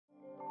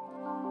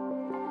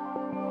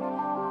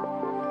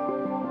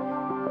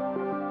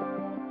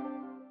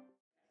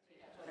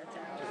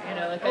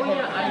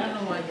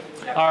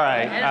All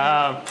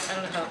right.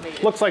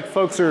 Looks like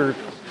folks are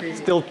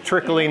still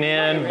trickling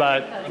in,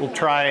 but we'll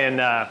try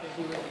and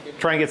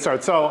get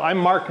started. So I'm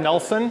Mark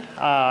Nelson.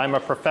 I'm a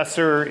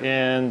professor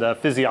in the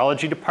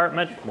physiology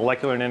department,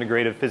 molecular and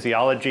integrative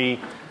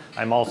physiology.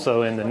 I'm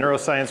also in the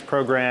neuroscience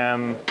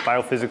program,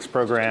 biophysics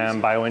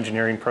program,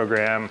 bioengineering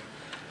program.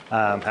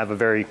 Have a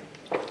very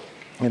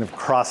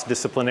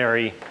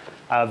cross-disciplinary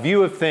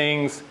view of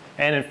things.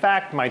 And in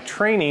fact, my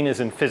training is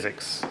in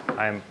physics.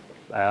 My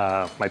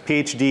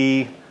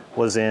PhD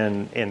was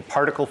in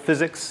particle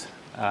physics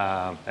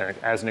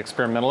as an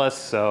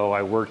experimentalist. So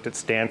I worked at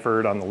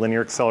Stanford on the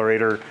linear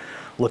accelerator,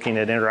 looking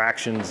at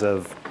interactions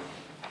of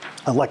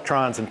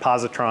electrons and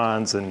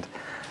positrons and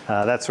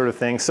that sort of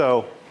thing.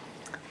 So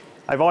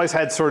I've always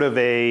had sort of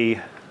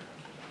a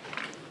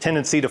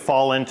tendency to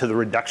fall into the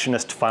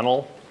reductionist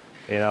funnel,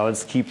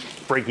 and keep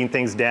breaking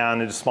things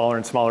down into smaller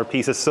and smaller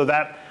pieces. So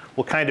that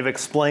will kind of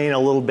explain a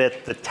little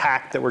bit the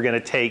tack that we're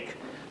going to take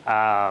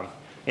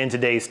in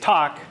today's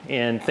talk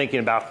in thinking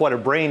about what a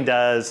brain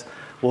does.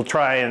 We'll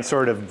try and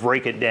sort of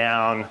break it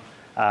down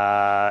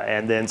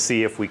and then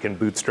see if we can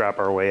bootstrap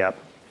our way up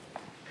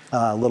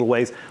a little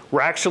ways.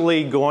 We're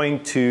actually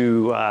going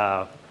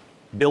to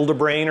build a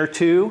brain or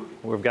two.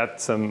 We've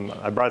got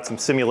I brought some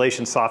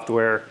simulation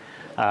software,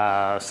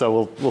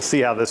 so we'll see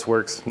how this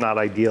works. Not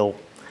ideal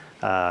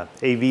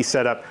AV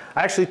setup.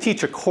 I actually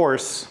teach a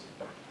course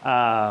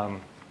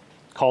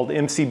called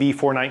MCB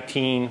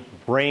 419,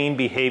 Brain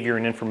Behavior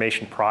and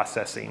Information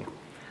Processing,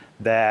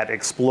 that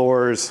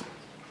explores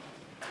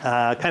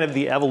kind of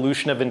the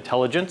evolution of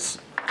intelligence.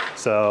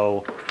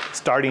 So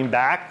starting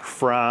back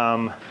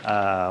from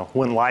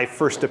when life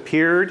first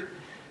appeared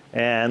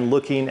and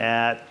looking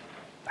at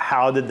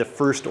how did the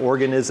first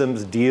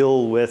organisms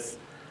deal with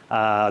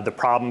the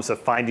problems of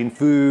finding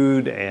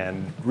food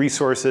and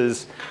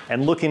resources,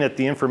 and looking at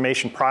the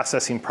information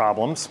processing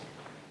problems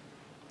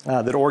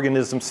that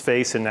organisms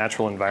face in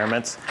natural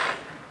environments.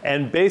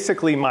 And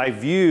basically my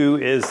view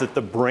is that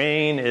the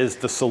brain is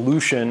the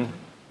solution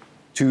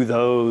to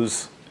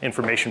those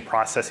information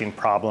processing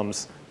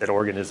problems that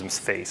organisms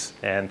face.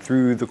 And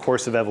through the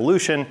course of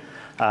evolution,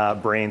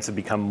 brains have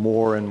become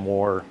more and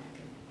more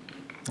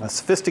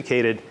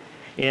sophisticated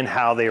in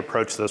how they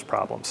approach those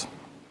problems.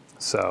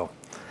 So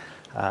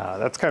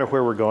that's kind of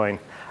where we're going.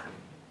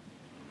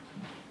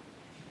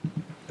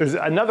 There's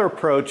another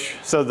approach.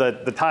 So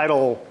the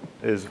title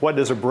is, what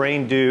does a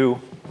brain do?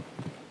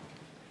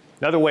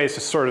 Another way is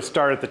to sort of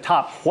start at the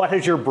top. What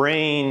has your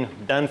brain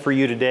done for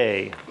you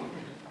today?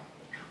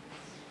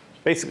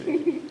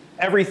 Basically,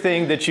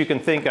 everything that you can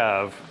think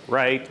of,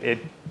 right? It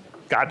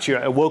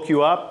woke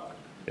you up,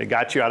 it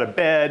got you out of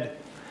bed,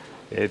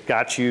 it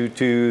got you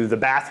to the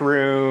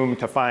bathroom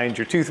to find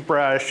your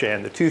toothbrush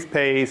and the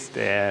toothpaste,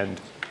 and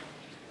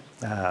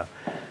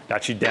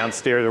got you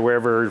downstairs or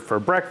wherever for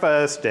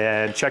breakfast,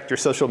 and checked your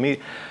social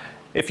media.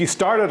 If you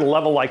start at a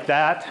level like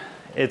that,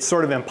 it's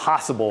sort of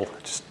impossible to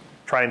just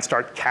try and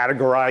start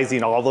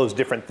categorizing all those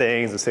different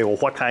things and say, well,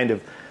 what kind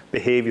of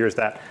behavior is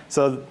that?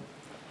 So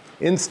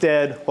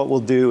instead, what we'll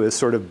do is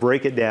sort of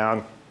break it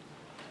down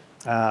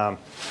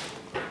to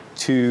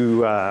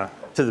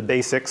the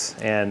basics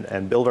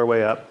and build our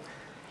way up.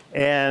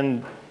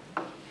 And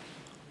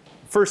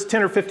first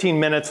 10 or 15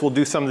 minutes, we'll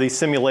do some of these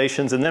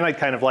simulations, and then I'd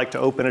kind of like to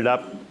open it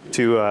up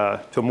to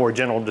a more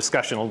general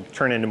discussion. It'll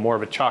turn into more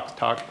of a chalk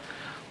talk.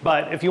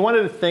 But if you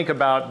wanted to think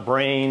about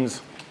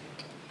brains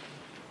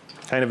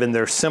kind of in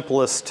their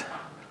simplest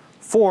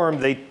form,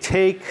 they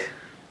take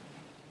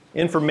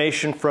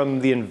information from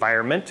the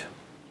environment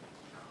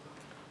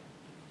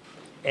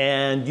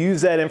and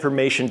use that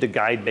information to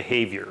guide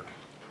behavior.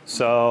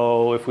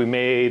 So if we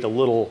made a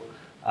little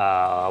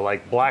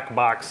like black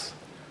box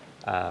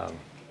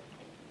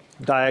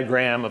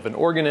diagram of an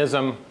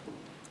organism,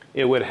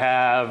 it would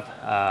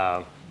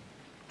have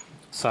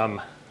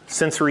some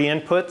sensory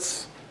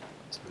inputs.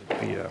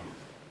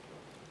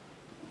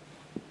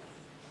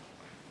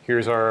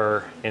 Here's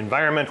our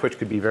environment, which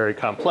could be very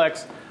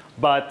complex,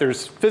 but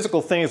there's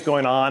physical things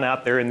going on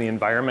out there in the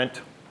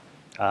environment.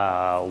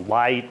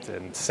 Light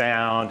and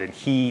sound and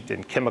heat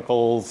and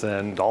chemicals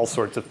and all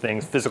sorts of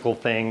things, physical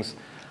things.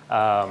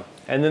 And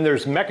then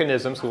there's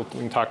mechanisms, we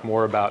can talk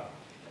more about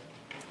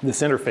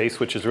this interface,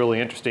 which is really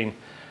interesting,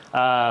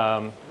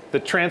 that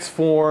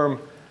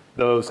transform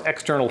those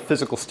external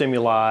physical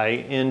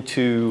stimuli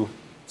into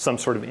some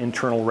sort of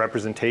internal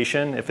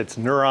representation. If it's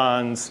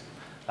neurons,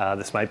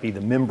 this might be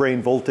the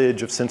membrane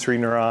voltage of sensory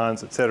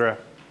neurons, et cetera.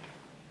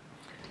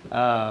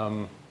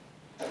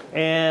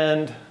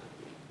 And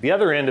the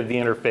other end of the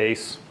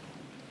interface,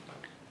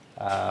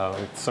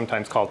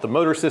 sometimes called the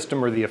motor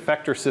system or the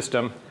effector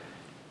system.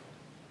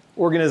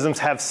 Organisms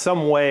have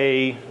some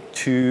way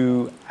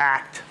to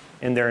act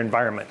in their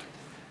environment.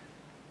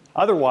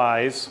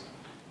 Otherwise,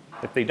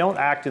 if they don't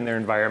act in their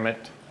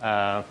environment,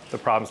 the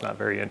problem's not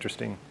very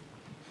interesting.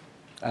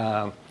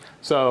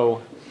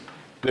 So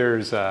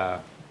there's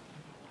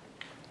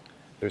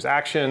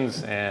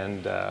actions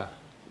and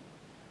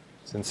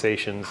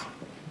sensations.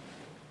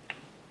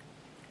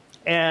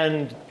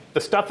 And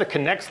the stuff that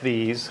connects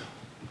these,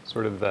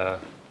 sort of the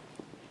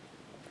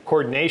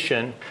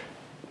coordination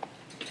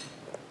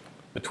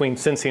between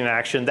sensing and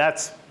action,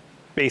 that's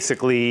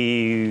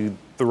basically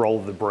the role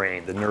of the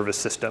brain, the nervous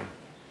system,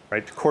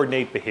 right, to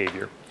coordinate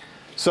behavior.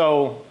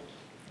 So,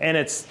 and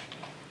it's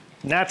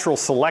natural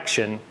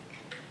selection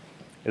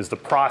is the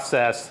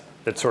process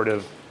that sort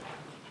of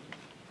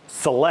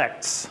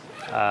selects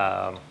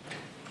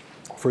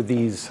for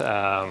these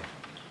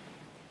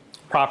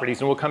properties,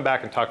 and we'll come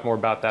back and talk more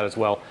about that as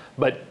well.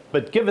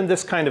 But given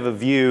this kind of a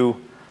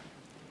view,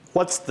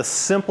 what's the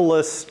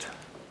simplest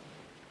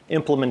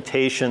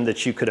implementation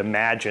that you could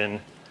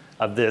imagine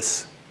of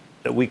this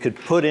that we could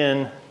put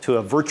into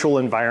a virtual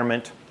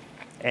environment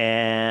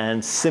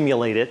and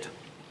simulate it?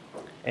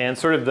 And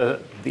sort of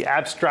the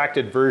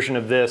abstracted version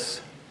of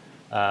this,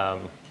 there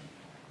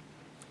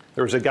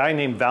was a guy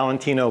named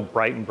Valentino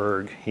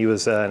Breitenberg. He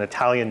was an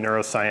Italian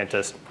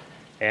neuroscientist,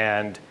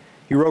 and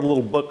he wrote a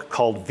little book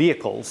called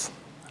Vehicles,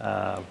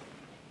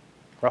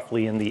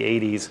 roughly in the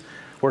 80s,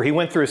 where he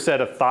went through a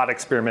set of thought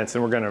experiments,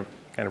 and we're going to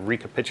kind of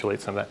recapitulate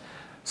some of that.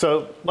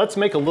 So let's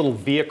make a little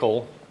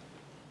vehicle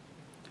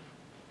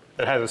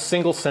that has a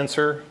single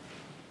sensor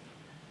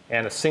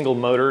and a single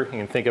motor. You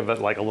can think of it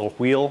like a little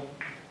wheel.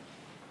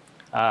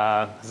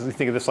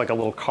 Think of this like a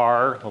little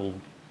car, a little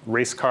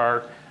race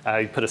car.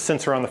 You put a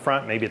sensor on the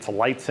front. Maybe it's a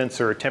light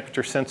sensor, a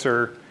temperature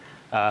sensor.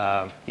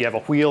 You have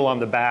a wheel on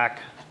the back.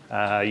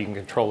 You can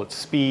control its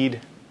speed.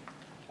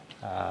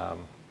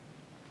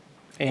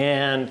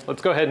 And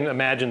let's go ahead and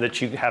imagine that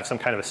you have some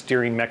kind of a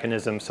steering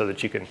mechanism so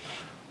that you can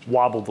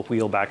wobble the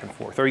wheel back and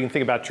forth. Or you can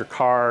think about your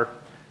car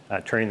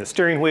turning the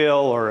steering wheel,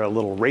 or a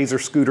little razor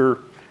scooter.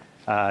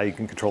 You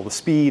can control the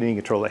speed and you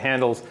can control the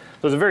handles.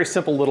 So it's a very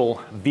simple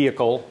little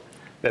vehicle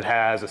that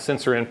has a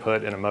sensor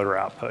input and a motor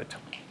output.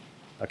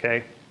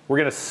 Okay? We're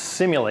going to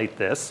simulate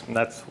this, and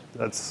that's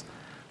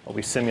what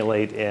we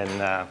simulate in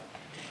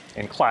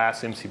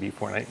class, MCB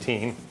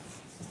 419.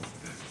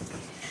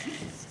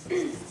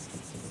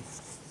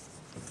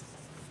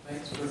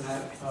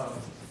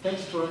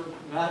 Thanks for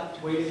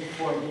not waiting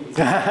for me.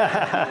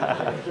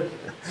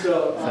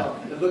 So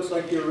it looks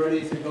like you're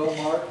ready to go,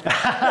 Mark.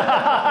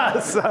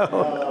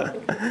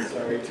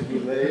 Sorry to be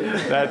late.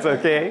 That's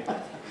okay.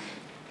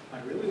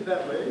 I'm really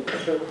that late?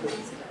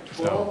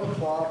 12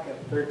 o'clock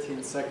and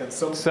 13 seconds.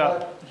 So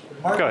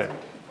Mark, go ahead.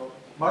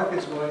 Mark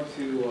is going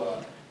to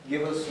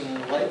give us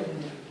an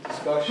enlightened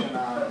discussion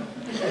on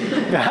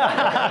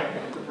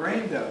what the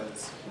brain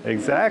does.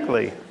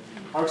 Exactly.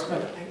 Mark's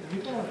been, have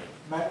you been a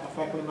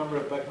faculty member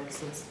at Beckman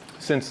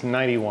since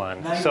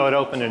 91. So it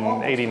opened in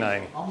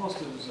 89. Almost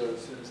as soon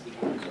as the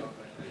doors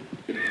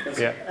opened. It's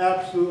Yeah.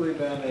 absolutely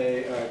been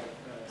a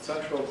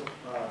central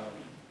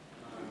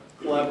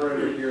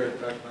collaborator here at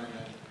Beckman,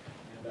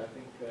 and I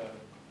think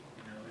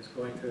is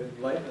going to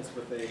enlighten us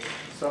with a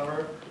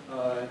summer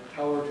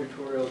tower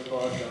tutorial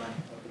talk on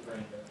what the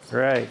brain does.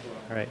 Right,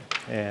 right.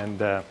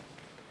 And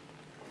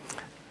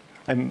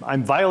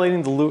I'm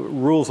violating the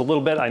rules a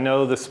little bit. I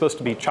know this is supposed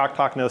to be chalk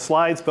talk, no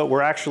slides, but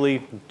we're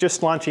actually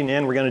just launching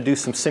in. We're going to do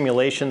some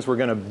simulations. We're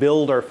going to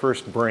build our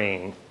first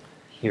brain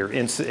here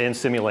in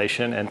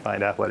simulation and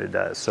find out what it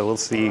does. So we'll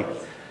see.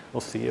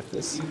 We'll see if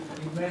this. You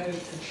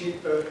managed to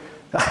cheat the.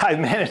 I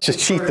managed to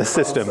cheat the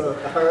system. Also.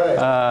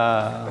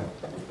 All right.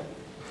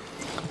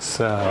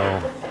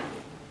 So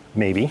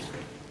maybe.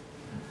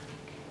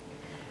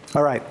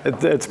 All right,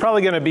 it's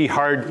probably going to be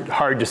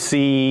hard to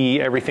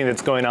see everything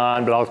that's going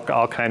on, but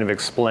I'll kind of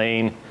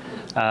explain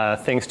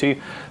things to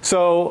you.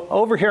 So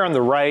over here on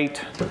the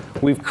right,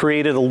 we've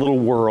created a little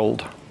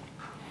world.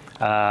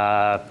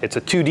 It's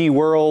a 2D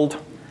world,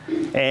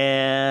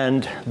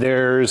 and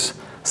there's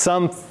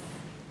some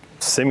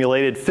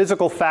simulated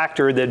physical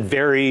factor that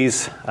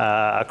varies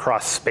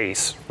across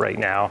space right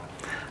now.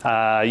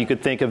 You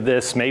could think of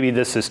this, maybe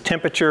this is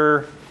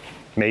temperature.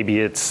 Maybe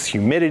it's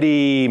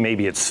humidity,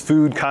 maybe it's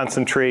food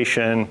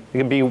concentration. It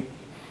can be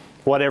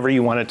whatever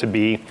you want it to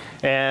be.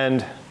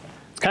 And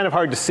it's kind of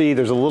hard to see.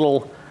 There's a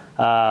little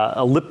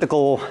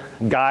elliptical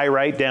guy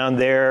right down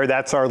there.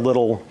 That's our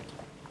little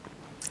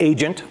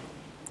agent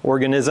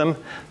organism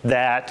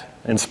that,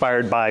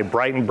 inspired by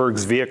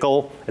Breitenberg's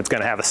vehicle, it's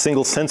going to have a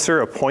single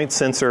sensor, a point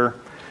sensor,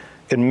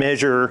 can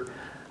measure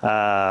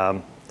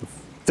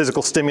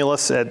physical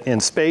stimulus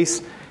in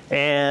space,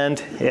 and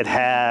it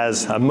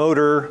has a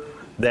motor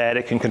that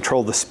it can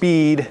control the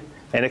speed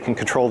and it can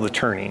control the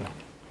turning.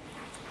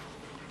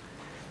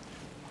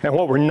 And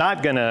what we're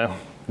not going to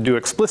do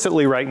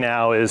explicitly right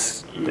now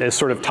is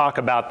sort of talk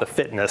about the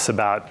fitness,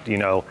 about,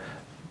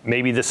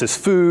 maybe this is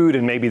food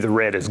and maybe the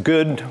red is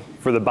good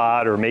for the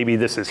bot, or maybe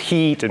this is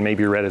heat and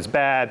maybe red is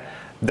bad.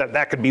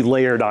 That could be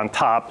layered on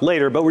top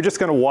later, but we're just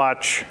going to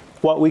watch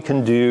what we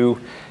can do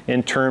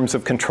in terms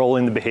of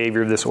controlling the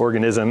behavior of this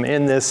organism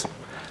in this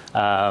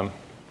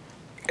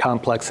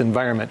complex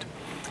environment.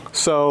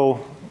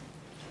 So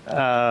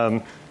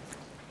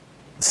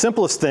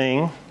simplest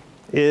thing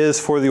is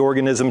for the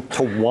organism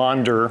to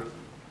wander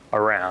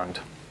around.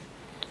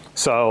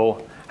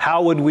 So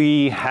how would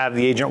we have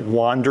the agent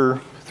wander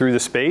through the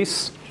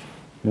space?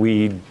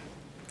 We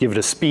give it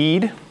a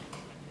speed,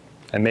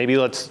 and maybe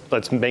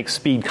let's make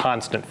speed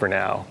constant for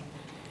now.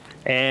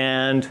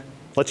 And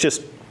let's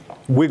just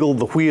wiggle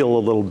the wheel a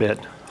little bit.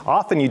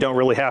 Often you don't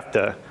really have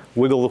to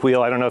wiggle the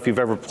wheel. I don't know if you've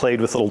ever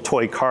played with little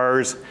toy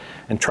cars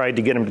and tried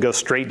to get them to go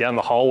straight down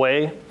the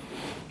hallway.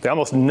 They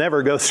almost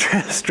never go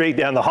straight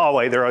down the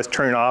hallway. They're always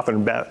turning off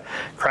and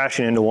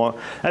crashing into one.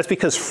 That's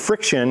because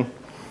friction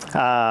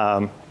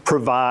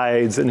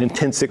provides an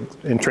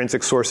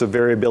intrinsic source of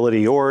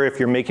variability. Or if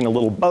you're making a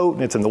little boat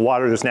and it's in the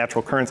water, there's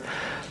natural currents.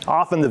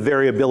 Often the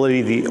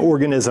variability, the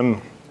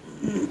organism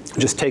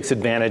just takes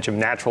advantage of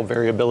natural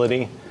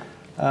variability.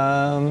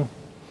 So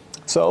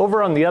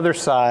over on the other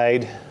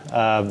side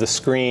of the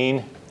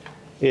screen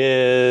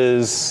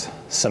is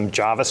some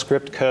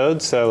JavaScript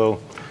code. So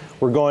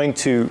we're going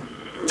to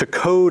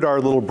code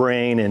our little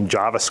brain in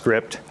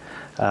JavaScript.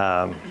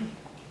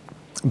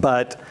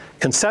 But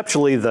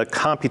conceptually, the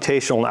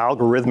computational and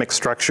algorithmic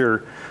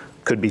structure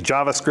could be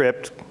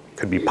JavaScript,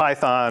 could be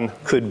Python,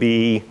 could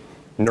be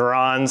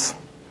neurons,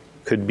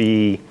 could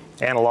be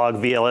analog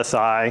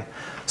VLSI.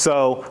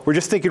 So we're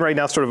just thinking right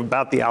now sort of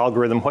about the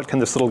algorithm. What can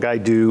this little guy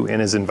do in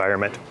his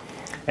environment?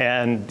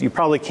 And you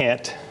probably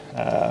can't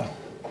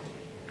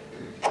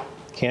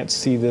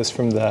see this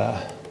from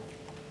the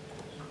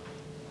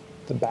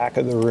back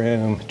of the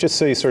room, just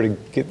so you sort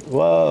of get,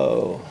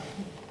 whoa.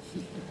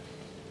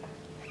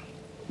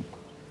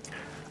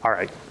 All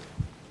right.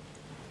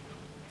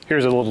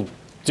 Here's a little,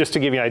 just to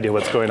give you an idea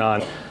what's going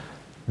on.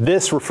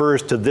 This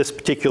refers to this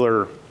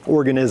particular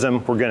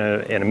organism. We're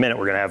gonna, in a minute,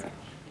 we're gonna have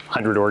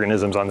 100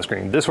 organisms on the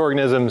screen. This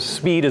organism's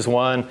speed is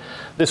 1.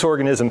 This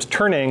organism's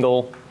turn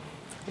angle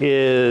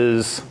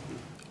is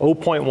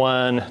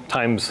 0.1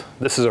 times,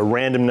 this is a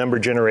random number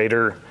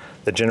generator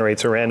that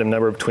generates a random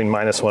number between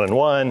 -1 and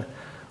 1.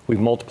 We've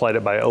multiplied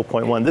it by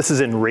 0.1. This is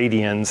in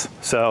radians.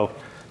 So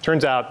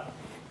turns out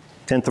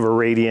 1/10 of a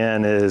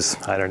radian is,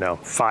 I don't know,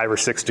 5 or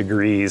 6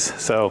 degrees.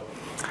 So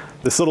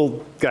this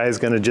little guy is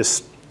going to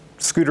just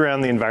scoot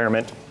around the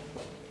environment.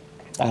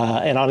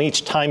 And on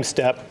each time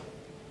step,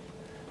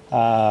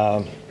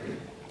 the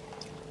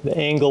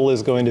angle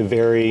is going to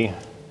vary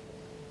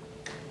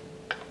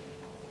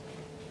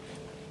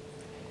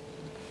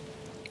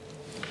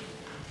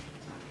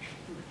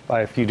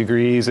by a few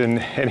degrees. And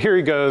here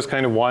he goes,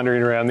 kind of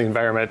wandering around the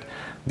environment.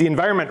 The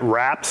environment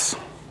wraps.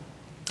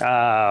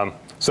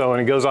 So when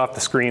he goes off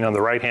the screen on the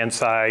right-hand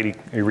side,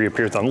 he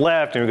reappears on the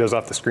left, and he goes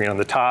off the screen on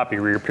the top, he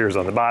reappears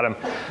on the bottom.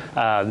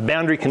 The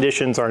boundary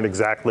conditions aren't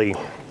exactly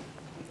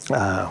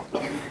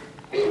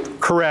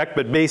correct,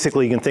 but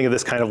basically you can think of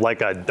this kind of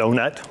like a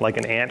donut, like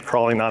an ant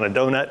crawling on a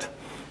donut,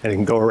 and it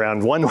can go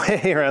around one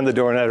way around the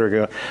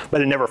donut,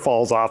 but it never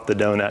falls off the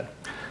donut.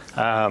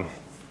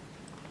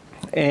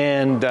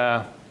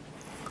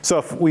 So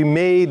if we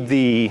made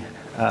the,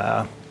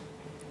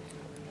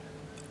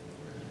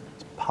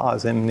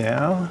 pause him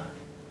now,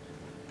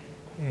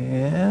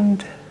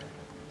 and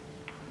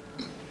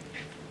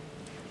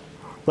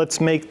let's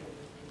make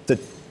the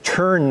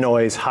turn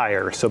noise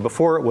higher. So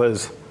before it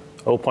was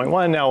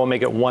 0.1, now we'll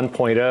make it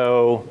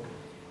 1.0.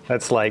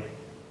 That's like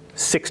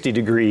 60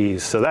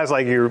 degrees. So that's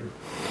like if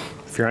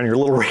you're on your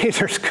little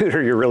razor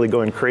scooter, you're really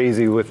going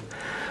crazy with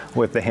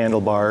the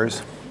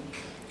handlebars.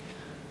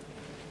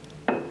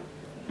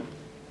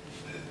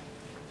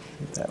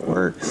 If that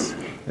works.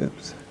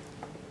 Oops.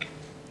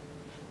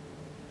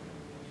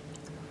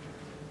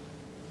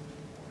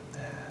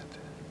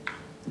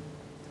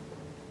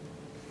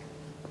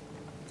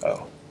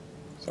 Oh,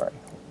 sorry,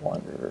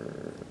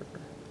 wander.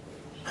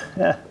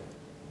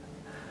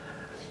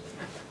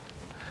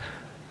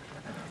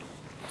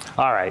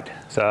 All right,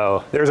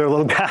 so there's our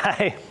little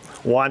guy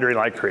wandering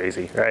like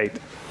crazy, right?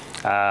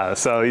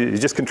 So you're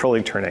just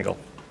controlling turn angle.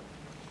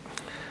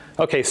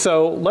 Okay,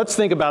 so let's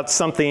think about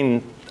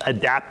something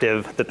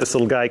adaptive that this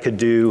little guy could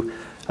do.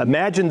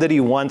 Imagine that he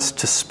wants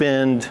to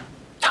spend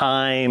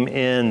time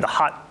in the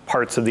hot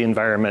parts of the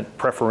environment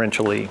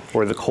preferentially,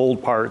 or the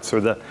cold parts, or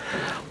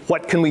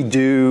what can we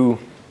do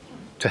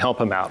to help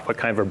him out? What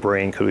kind of a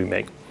brain could we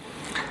make?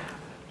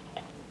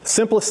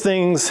 Simplest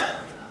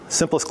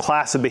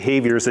class of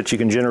behaviors that you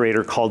can generate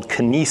are called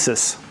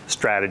kinesis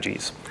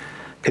strategies.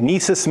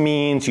 Kinesis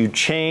means you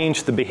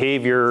change the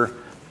behavior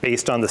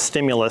based on the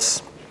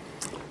stimulus,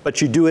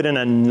 but you do it in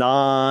a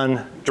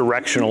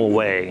non-directional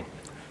way.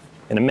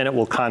 In a minute,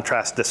 we'll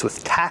contrast this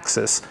with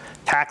taxis.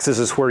 Taxis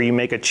is where you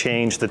make a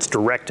change that's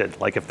directed.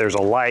 Like if there's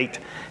a light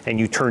and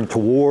you turn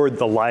toward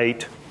the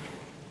light,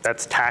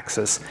 that's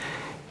taxis.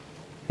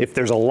 If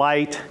there's a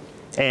light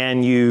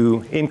and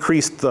you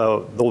increase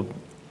the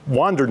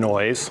wander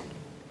noise,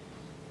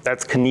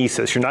 that's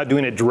kinesis. You're not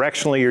doing it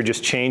directionally, you're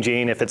just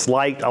changing. If it's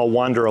light, I'll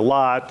wander a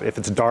lot. If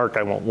it's dark,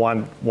 I won't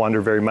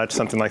wander very much,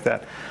 something like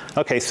that.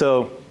 Okay,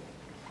 so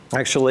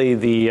actually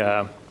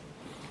the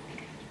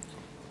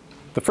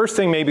first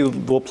thing maybe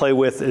we'll play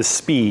with is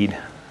speed.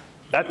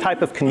 That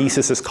type of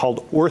kinesis is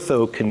called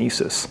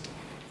orthokinesis.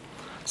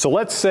 So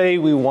let's say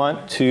we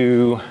want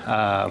to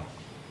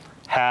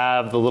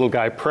have the little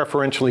guy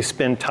preferentially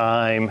spend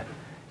time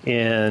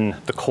in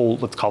the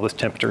cold, let's call this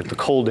temperature, the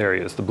cold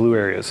areas, the blue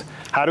areas.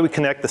 How do we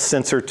connect the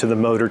sensor to the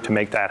motor to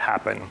make that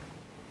happen?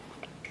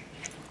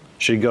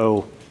 Should he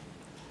go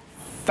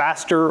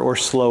faster or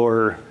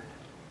slower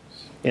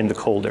in the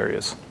cold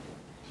areas?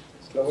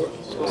 Slower?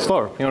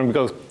 Slower. You want to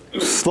go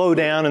slow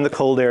down in the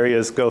cold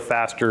areas, go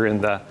faster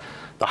in the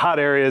hot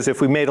areas. If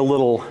we made a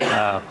little,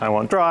 I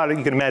won't draw it,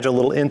 you can imagine a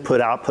little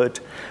input-output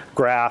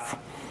graph,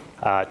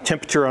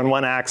 temperature on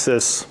one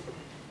axis,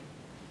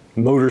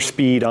 motor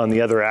speed on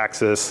the other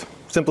axis.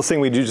 Simplest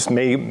thing we do, just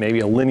maybe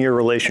a linear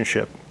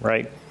relationship,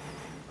 right?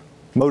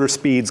 Motor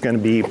speed's going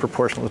to be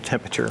proportional to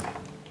temperature.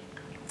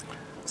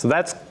 So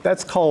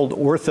that's called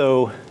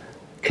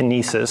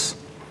orthokinesis.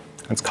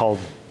 It's called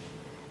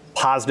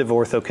positive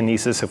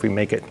orthokinesis if we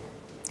make it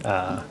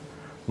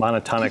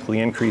monotonically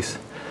increase.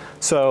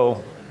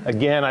 So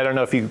again, I don't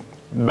know if you,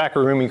 back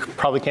of the room, you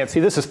probably can't see.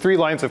 This is 3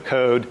 lines of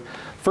code.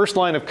 First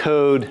line of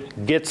code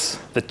gets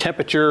the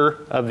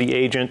temperature of the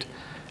agent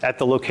at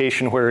the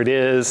location where it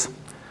is.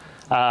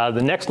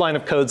 The next line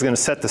of code is going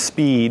to set the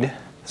speed.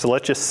 So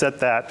let's just set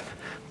that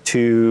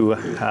to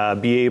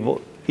be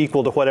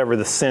equal to whatever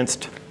the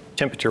sensed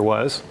temperature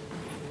was.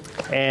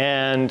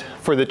 And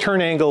for the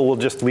turn angle, we'll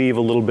just leave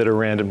a little bit of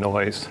random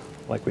noise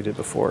like we did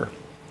before.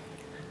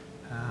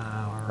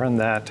 I'll run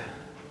that.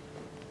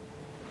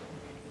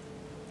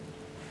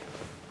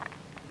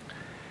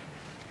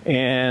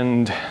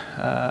 And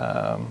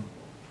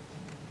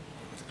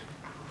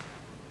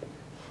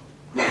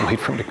wait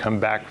for him to come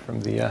back from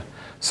the,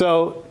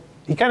 so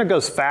he kind of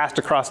goes fast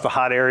across the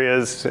hot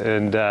areas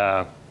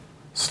and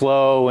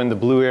slow in the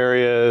blue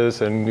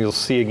areas, and you'll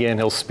see again,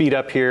 he'll speed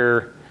up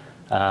here,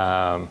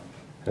 and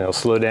he'll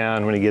slow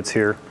down when he gets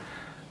here.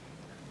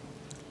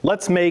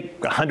 Let's make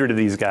 100 of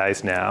these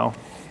guys now.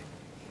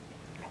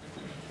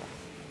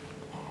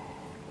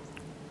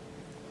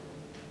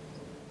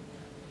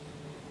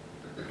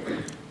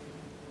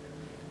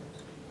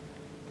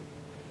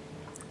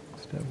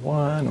 Step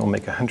 1, we'll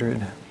make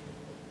 100.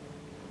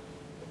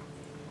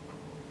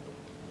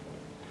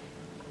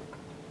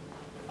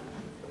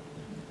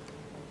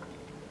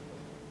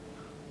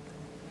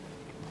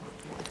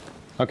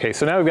 Okay,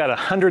 so now we've got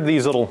 100 of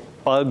these little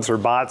bugs or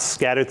bots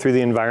scattered through the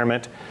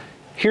environment.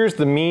 Here's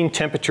the mean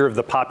temperature of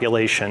the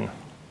population,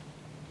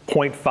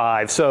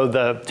 0.5. So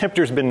the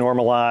temperature's been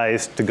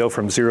normalized to go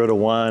from 0 to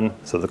 1.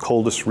 So the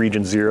coldest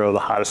region's 0, the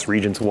hottest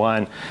region's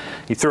 1.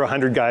 You throw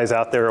 100 guys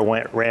out there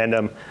at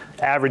random.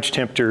 Average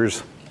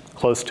temperature's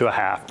close to a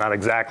half. Not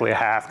exactly a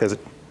half, because it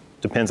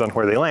depends on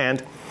where they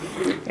land.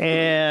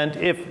 And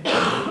if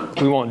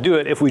we won't do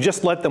it, if we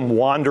just let them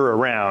wander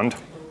around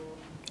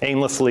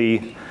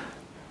aimlessly,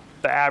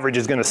 the average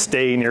is going to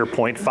stay near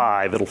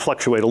 0.5. It'll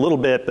fluctuate a little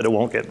bit, but it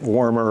won't get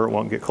warmer, it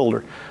won't get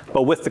colder.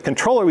 But with the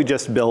controller we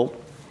just built,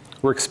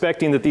 we're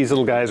expecting that these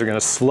little guys are going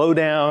to slow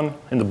down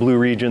in the blue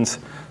regions,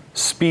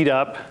 speed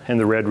up in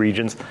the red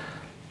regions.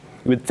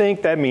 You would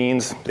think that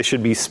means they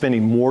should be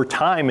spending more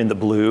time in the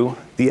blue.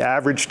 The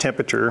average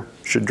temperature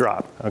should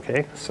drop,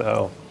 okay?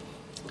 So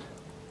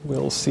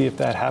we'll see if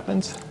that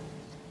happens.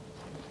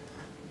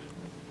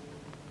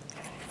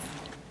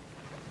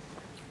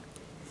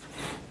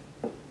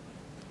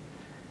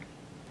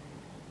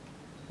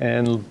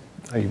 And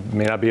you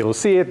may not be able to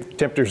see it.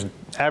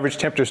 Average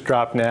temperatures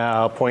drop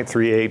now,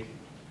 0.38,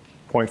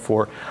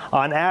 0.4.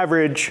 On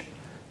average,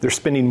 they're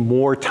spending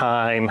more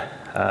time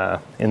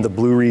in the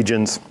blue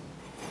regions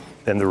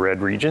than the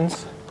red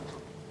regions.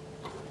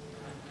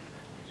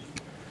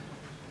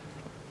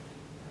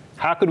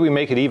 How could we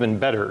make it even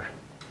better?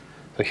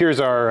 So here's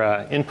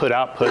our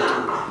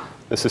input-output.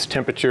 This is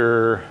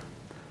temperature.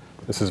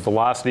 This is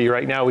velocity.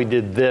 Right now we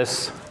did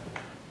this.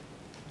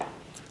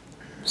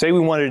 Say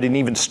we wanted an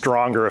even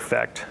stronger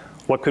effect.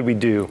 What could we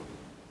do?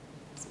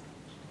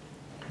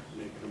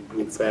 Make them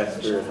move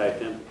faster at high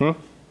temp.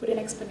 Put an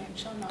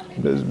exponential,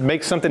 non-linear.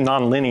 Make something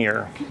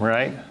non-linear,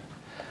 right?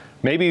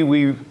 Maybe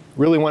we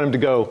really want them to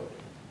go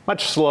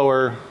much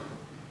slower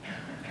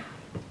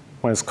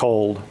when it's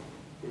cold,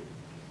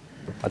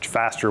 much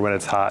faster when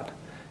it's hot.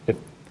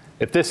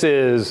 If this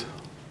is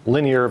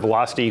linear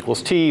velocity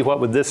equals t,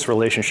 what would this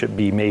relationship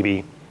be?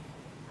 Maybe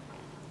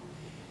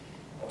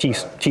t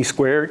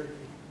squared?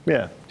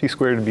 Yeah, t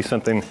squared would be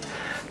something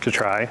to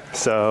try.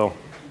 So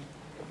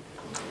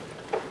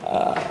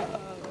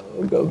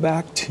we'll go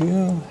back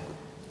to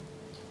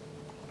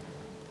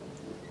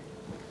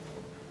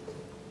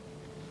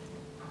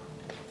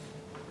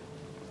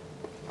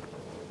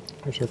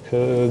here's our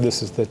code.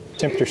 This is the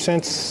temperature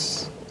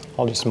sense.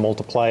 I'll just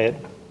multiply it.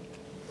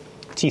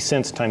 T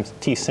sense times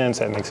T sense,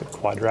 that makes it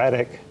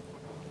quadratic.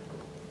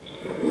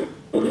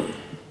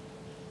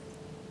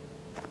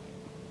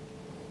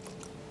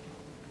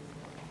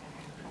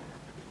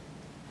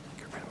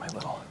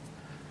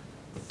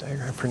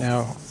 Diagram for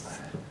now.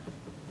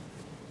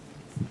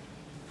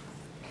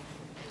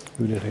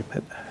 Who did I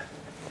put?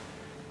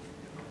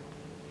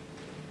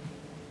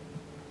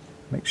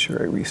 Make sure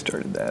I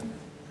restarted that.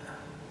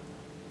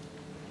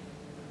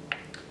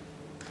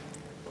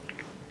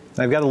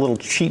 I've got a little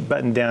cheat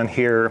button down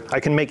here. I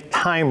can make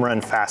time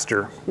run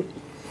faster.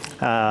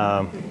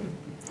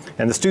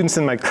 And the students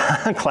in my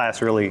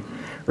class really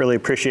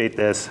appreciate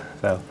this.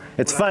 So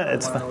it's fun.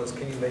 It's fun.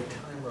 Can you make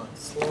time run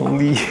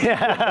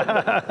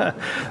Yeah,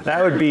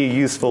 that would be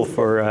useful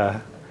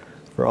for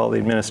all the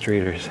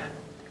administrators.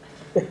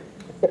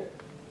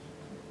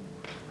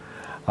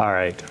 All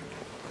right.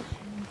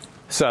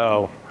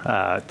 So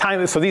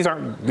time. So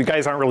the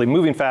guys aren't really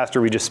moving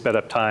faster. We just sped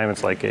up time.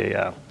 It's like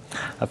a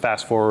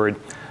fast forward.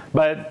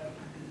 But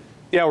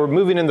yeah, we're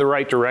moving in the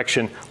right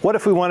direction. What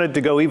if we wanted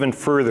to go even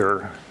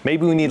further?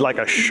 Maybe we need like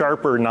a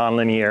sharper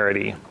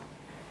nonlinearity.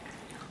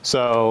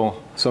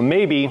 So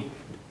maybe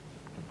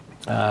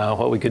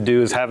what we could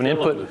do is have an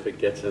input. If it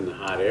gets in the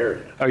hot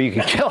area. Oh, you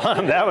could kill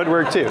them. That would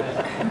work too.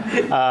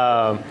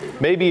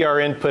 Maybe our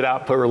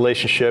input-output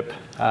relationship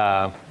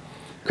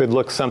could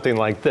look something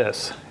like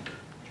this.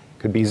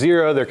 Could be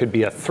 0. There could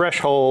be a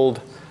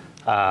threshold.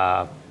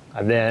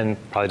 And then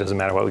probably doesn't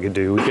matter what we could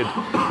do. We could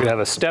have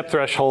a step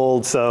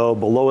threshold. So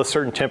below a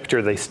certain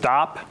temperature, they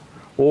stop.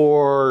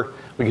 Or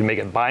we can make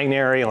it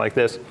binary like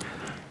this.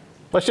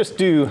 Let's just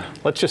do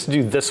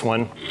this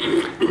one.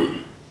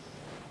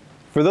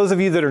 For those of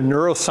you that are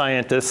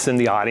neuroscientists in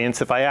the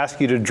audience, if I ask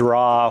you to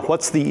draw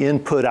what's the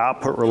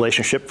input-output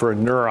relationship for a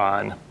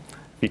neuron,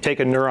 if you take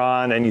a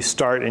neuron and you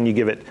start and you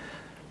give it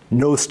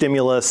no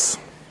stimulus,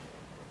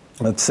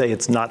 let's say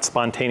it's not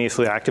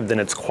spontaneously active, then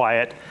it's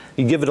quiet.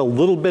 You give it a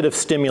little bit of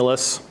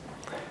stimulus,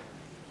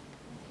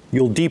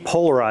 you'll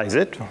depolarize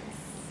it,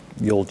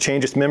 you'll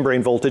change its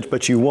membrane voltage,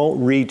 but you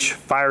won't reach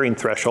firing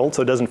threshold,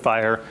 so it doesn't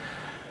fire.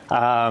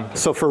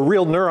 So for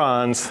real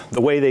neurons,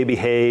 the way they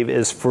behave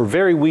is for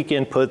very weak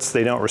inputs,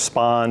 they don't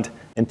respond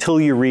until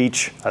you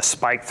reach a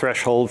spike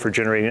threshold for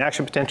generating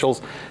action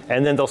potentials,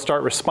 and then they'll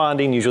start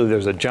responding. Usually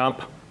there's a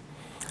jump.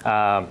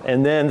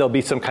 And then there'll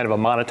be some kind of a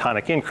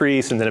monotonic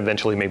increase, and then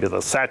eventually maybe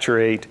they'll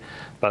saturate.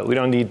 But we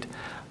don't need,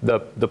 the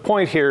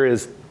point here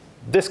is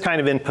this kind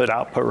of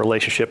input-output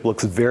relationship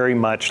looks very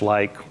much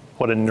like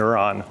what a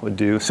neuron would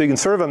do. So you can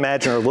sort of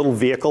imagine a little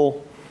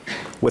vehicle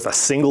with a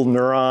single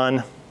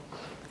neuron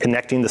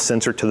connecting the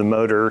sensor to the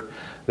motor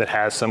that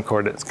has some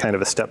coordinates, kind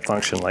of a step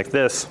function like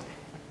this.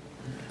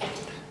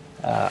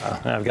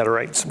 I've got to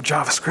write some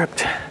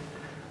JavaScript.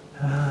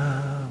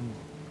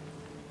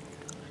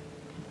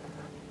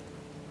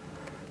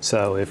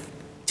 So if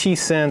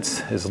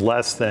t-sense is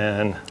less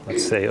than,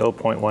 let's say,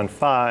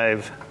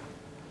 0.15,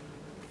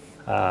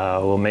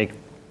 we'll make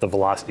the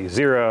velocity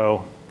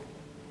 0.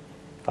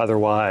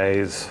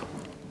 Otherwise,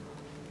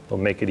 we'll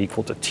make it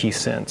equal to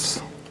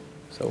t-sense.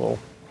 So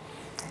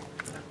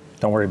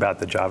don't worry about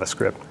the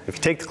JavaScript. If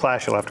you take the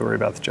class, you'll have to worry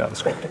about the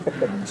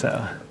JavaScript.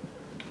 So.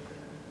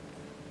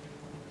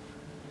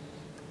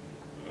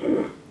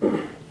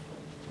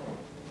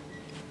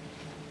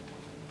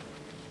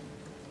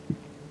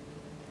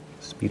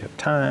 Speed up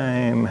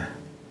time,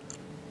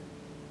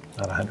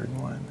 not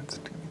 101, that's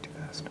too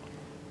fast.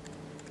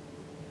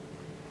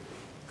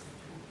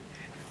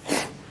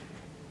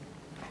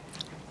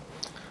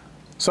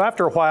 So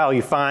after a while,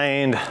 you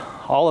find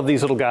all of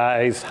these little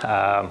guys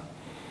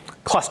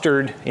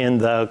clustered in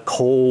the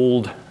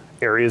cold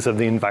areas of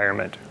the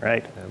environment,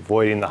 right?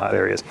 Avoiding the hot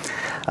areas.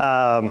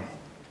 How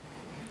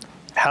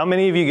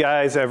many of you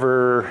guys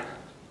ever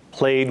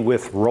played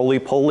with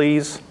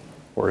roly-polies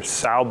or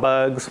sow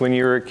bugs when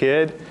you were a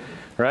kid?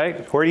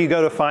 Right? Where do you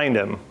go to find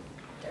them?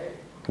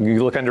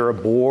 You look under a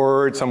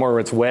board, somewhere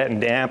where it's wet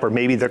and damp, or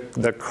maybe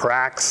the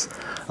cracks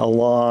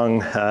along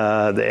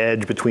the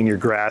edge between your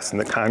grass and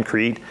the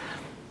concrete.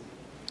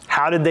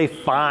 How did they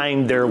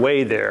find their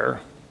way there?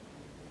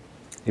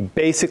 They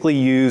basically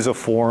use a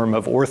form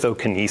of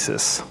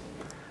orthokinesis.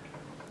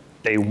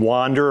 They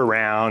wander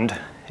around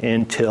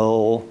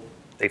until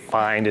they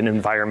find an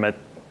environment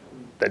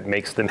that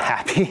makes them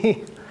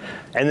happy,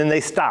 and then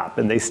they stop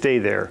and they stay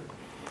there.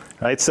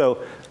 Right?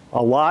 So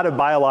a lot of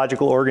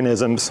biological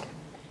organisms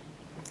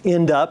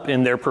end up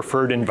in their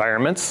preferred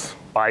environments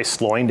by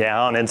slowing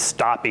down and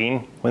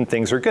stopping when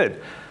things are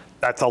good.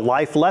 That's a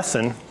life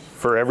lesson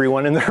for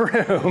everyone in the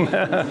room.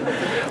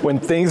 When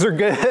things are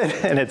good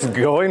and it's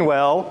going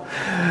well,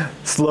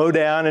 slow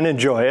down and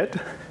enjoy it.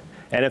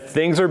 And if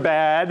things are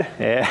bad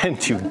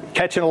and you're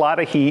catching a lot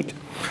of heat,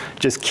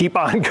 just keep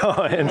on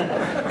going,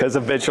 because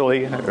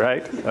eventually,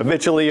 right?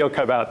 Eventually you'll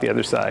come out the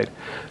other side.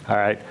 All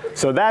right,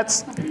 so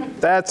that's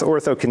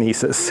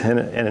orthokinesis in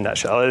a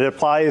nutshell. It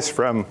applies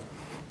from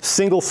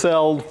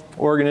single-celled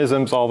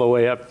organisms all the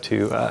way up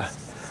to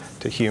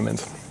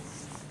humans.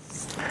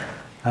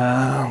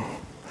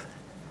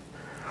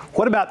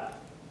 What about,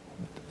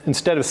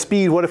 instead of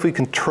speed, what if we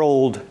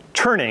controlled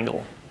turn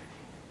angle?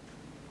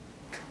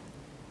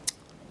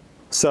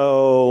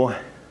 So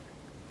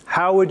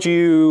how would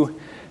you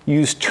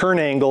use turn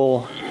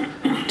angle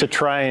to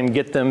try and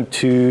get them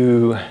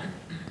to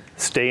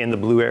stay in the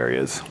blue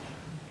areas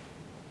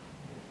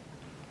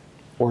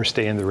or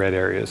stay in the red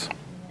areas?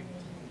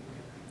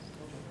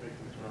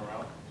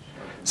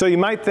 So you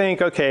might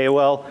think, okay,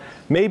 well,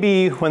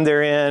 maybe when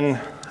they're in,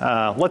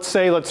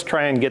 let's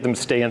try and get them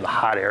to stay in the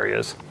hot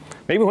areas.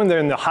 Maybe when they're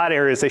in the hot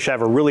areas, they should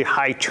have a really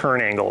high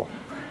turn angle.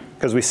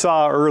 Because we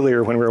saw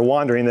earlier when we were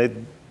wandering, they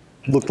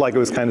looked like it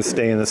was kind of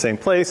staying in the same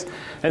place.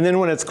 And then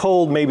when it's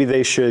cold, maybe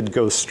they should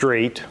go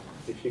straight.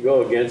 If you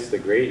go against the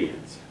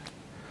gradients.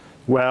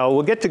 Well,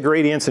 we'll get to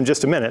gradients in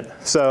just a minute.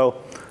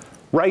 So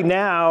right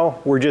now,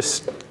 we're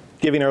just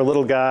giving our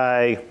little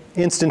guy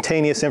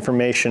instantaneous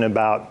information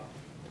about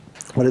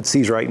what it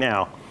sees right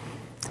now.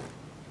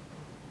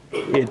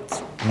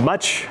 It's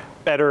much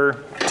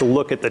better to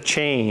look at the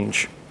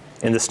change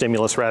in the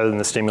stimulus rather than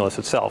the stimulus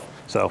itself.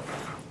 So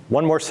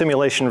one more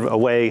simulation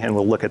away and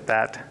we'll look at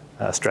that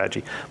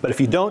strategy. But if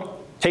you don't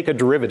take a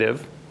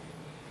derivative,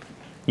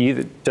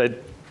 either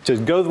to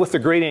go with the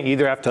gradient, you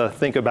either have to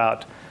think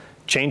about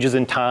changes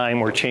in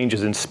time or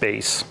changes in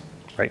space,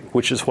 right?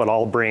 Which is what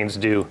all brains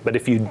do. But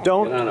if you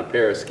don't Get on a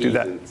pair of skis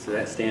that,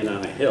 and stand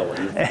on a hill.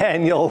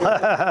 and you'll,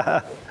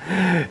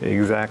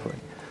 exactly.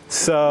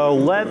 So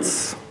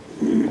let's,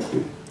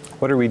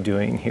 what are we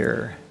doing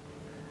here?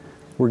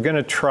 We're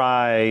gonna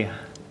try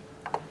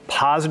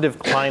positive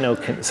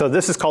clinokinesis. So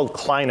this is called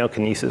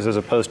clinokinesis as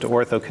opposed to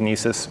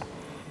orthokinesis.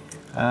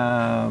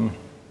 I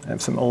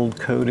have some old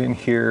code in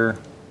here.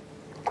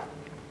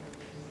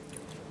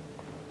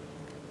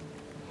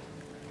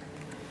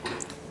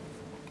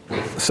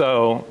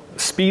 So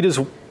speed is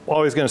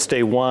always going to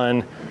stay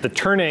 1. The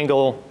turn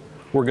angle,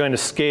 we're going to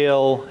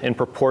scale in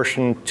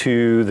proportion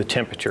to the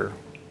temperature,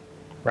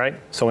 right?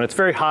 So when it's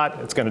very hot,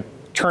 it's going to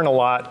turn a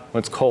lot. When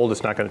it's cold,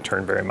 it's not going to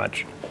turn very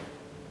much.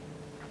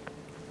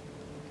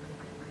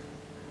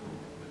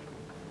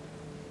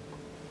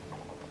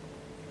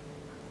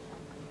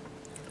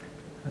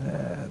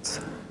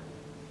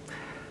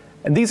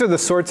 And these are the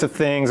sorts of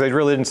things, I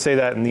really didn't say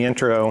that in the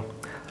intro.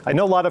 I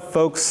know a lot of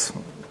folks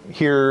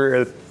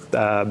here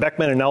at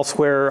Beckman and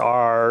elsewhere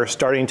are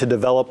starting to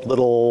develop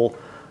little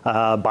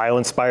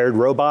bio-inspired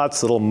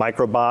robots, little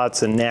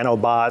microbots and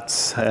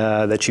nanobots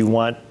that you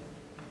want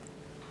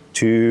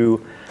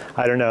to,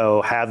 I don't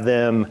know, have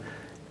them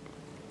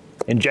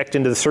inject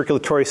into the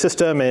circulatory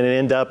system and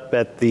end up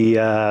at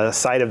the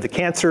site of the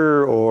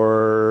cancer,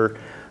 or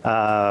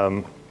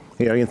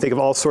you can think of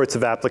all sorts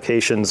of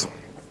applications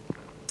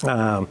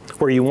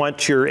where you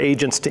want your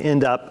agents to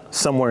end up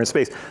somewhere in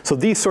space. So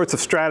these sorts of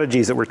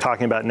strategies that we're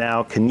talking about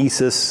now,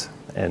 kinesis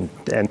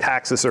and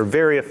taxis, are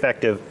very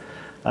effective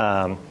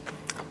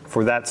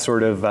for that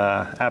sort of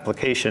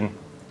application.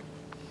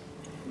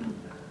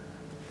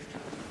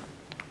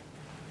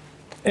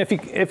 If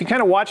you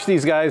kind of watch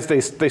these guys,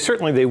 they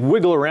certainly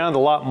wiggle around a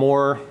lot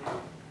more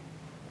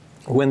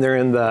when they're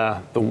in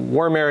the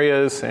warm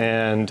areas,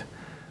 and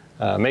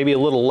maybe a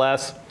little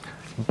less.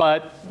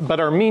 But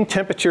our mean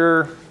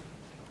temperature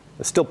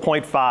is still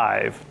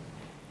 0.5.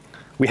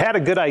 We had a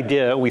good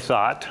idea, we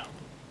thought,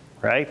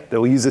 right? That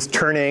we'll use this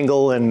turn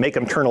angle and make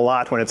them turn a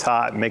lot when it's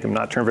hot and make them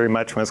not turn very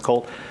much when it's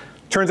cold.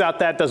 Turns out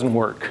that doesn't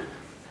work.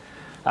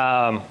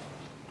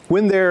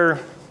 When you're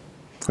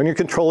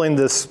controlling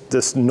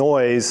this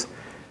noise,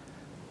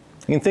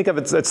 you can think of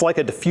it, it's like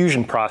a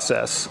diffusion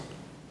process,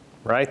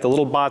 right? The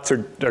little bots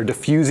are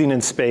diffusing in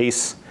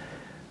space.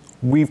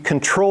 We've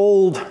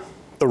controlled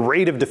the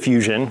rate of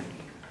diffusion,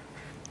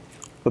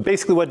 but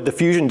basically what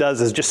diffusion does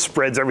is just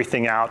spreads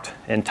everything out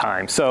in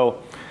time.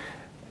 So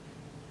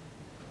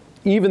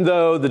even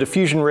though the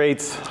diffusion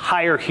rate's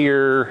higher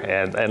here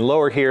and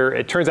lower here,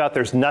 it turns out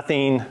there's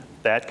nothing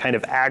that kind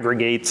of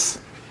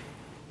aggregates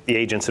the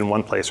agents in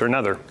one place or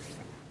another.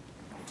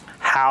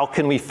 How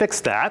can we fix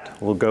that?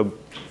 We'll go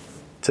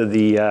to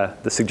the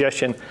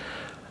suggestion.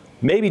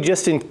 Maybe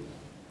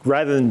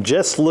rather than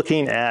just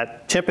looking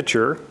at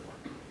temperature,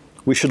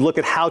 we should look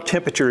at how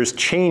temperature is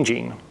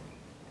changing,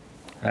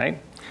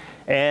 right?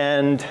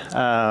 And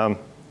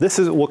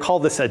we'll call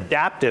this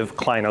adaptive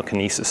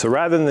clinokinesis. So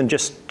rather than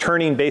just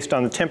turning based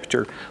on the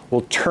temperature,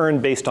 we'll turn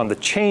based on the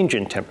change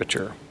in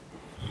temperature.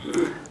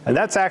 And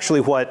that's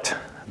actually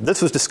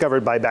this was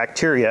discovered by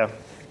bacteria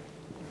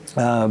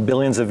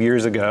billions of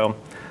years ago.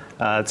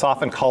 It's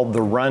often called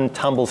the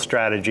run-tumble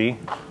strategy.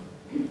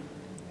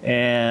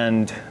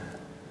 And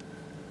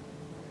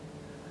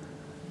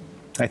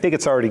I think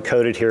it's already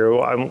coded here.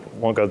 I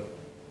won't go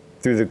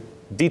through the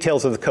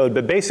details of the code,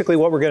 but basically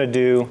what we're going to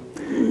do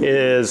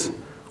is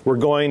we're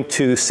going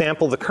to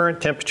sample the current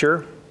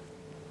temperature,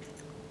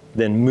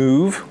 then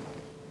move,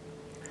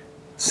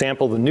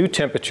 sample the new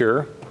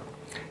temperature,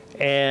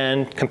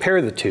 and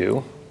compare the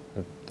two.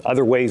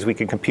 Other ways we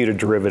can compute a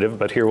derivative,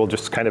 but here we'll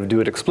just kind of do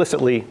it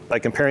explicitly by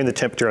comparing the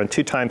temperature on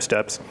 2 time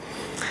steps.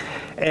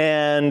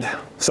 And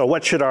so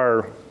what should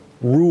our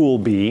rule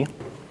be?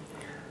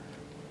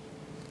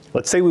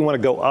 Let's say we want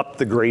to go up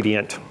the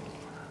gradient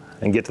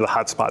and get to the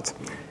hot spots.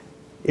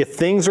 If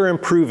things are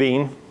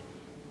improving,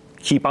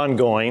 keep on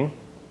going,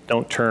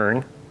 don't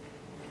turn.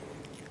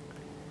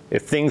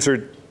 If things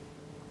are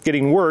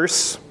getting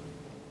worse,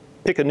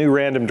 pick a new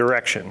random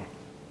direction,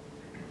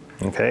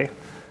 okay?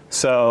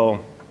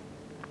 So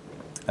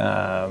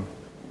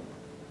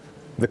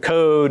the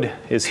code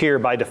is here.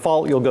 By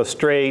default, you'll go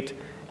straight.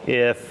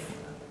 If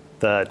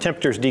the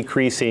temperature's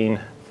decreasing,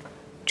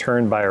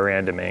 turn by a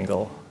random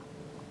angle.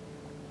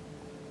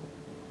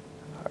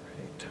 All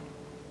right.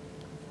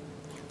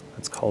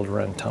 That's called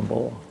run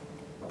tumble.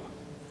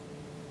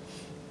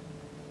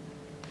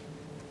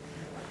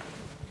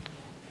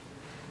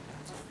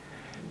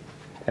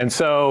 And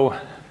so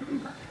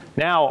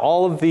Now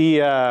all of the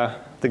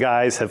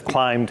guys have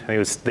climbed.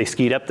 They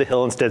skied up the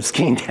hill instead of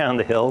skiing down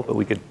the hill, but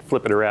we could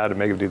flip it around and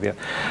make them do the.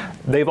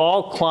 They've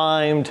all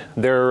climbed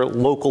their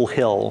local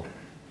hill,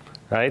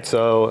 right?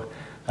 So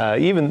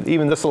even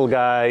this little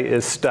guy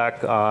is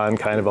stuck on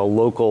kind of a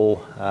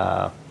local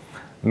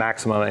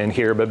maximum in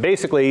here. But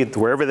basically,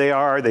 wherever they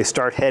are, they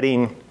start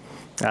heading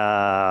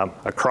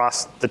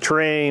across the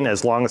terrain.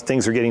 As long as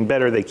things are getting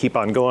better, they keep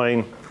on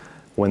going.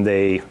 When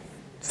they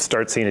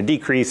start seeing a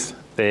decrease,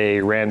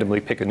 they randomly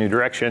pick a new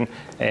direction,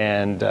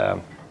 and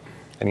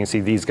you can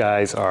see these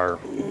guys are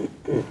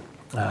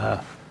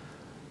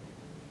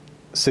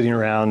sitting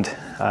around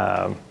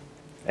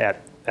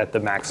at the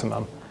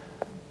maximum.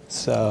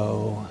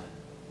 So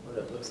but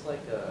it looks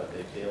like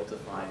they failed to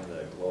find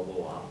the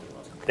global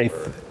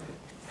optimum.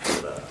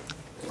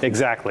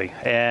 Exactly,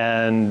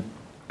 and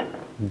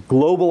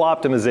global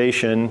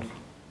optimization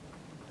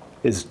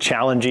is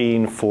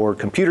challenging for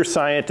computer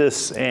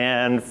scientists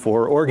and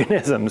for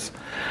organisms.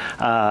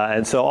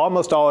 And so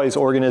almost always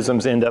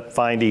organisms end up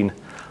finding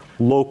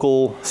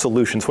local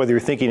solutions, whether you're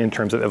thinking in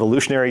terms of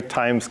evolutionary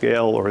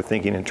timescale or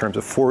thinking in terms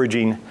of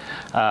foraging.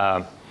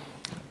 There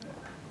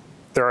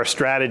are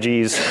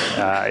strategies.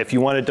 If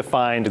you wanted to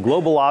find a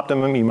global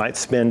optimum, you might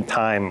spend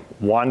time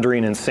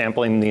wandering and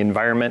sampling the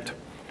environment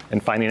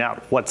and finding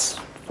out what's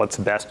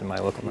best in my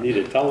local environment. You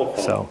need a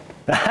telephone. So,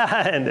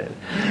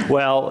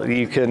 well,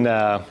 you can,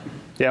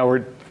 yeah,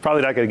 we're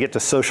probably not going to get to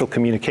social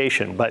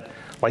communication, but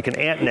like an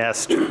ant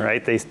nest,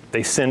 right?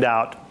 They send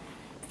out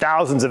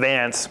thousands of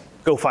ants,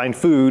 go find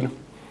food,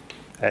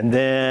 and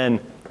then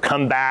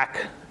come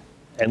back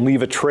and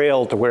leave a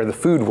trail to where the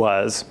food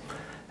was.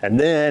 And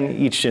then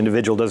each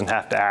individual doesn't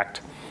have to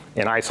act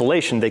in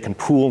isolation. They can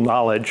pool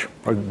knowledge,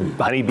 or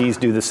honeybees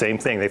do the same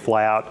thing. They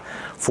fly out,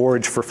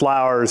 forage for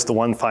flowers. The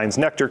one finds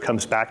nectar,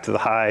 comes back to the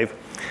hive.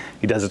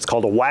 He does, it's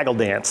called a waggle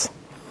dance.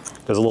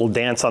 There's a little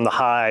dance on the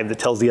hive that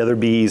tells the other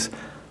bees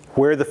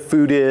where the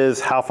food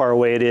is, how far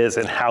away it is,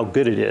 and how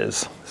good it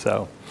is.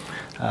 So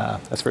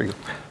that's very good.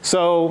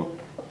 So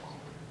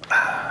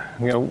I'm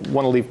going to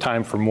want to leave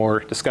time for more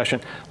discussion.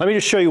 Let me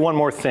just show you one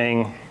more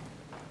thing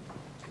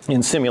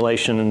in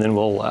simulation, and then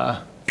we'll.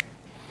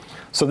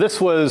 So this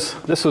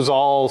was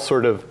all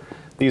sort of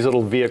these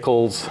little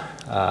vehicles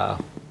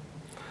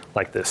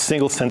like this: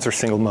 single sensor,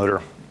 single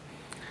motor.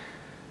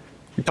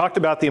 We talked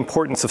about the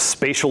importance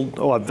of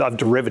of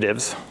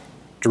derivatives.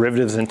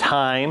 Derivatives in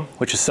time,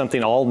 which is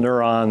something all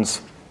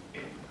neurons,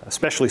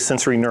 especially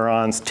sensory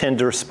neurons, tend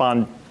to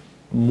respond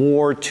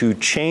more to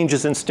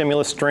changes in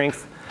stimulus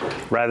strength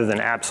rather than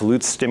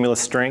absolute stimulus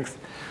strength.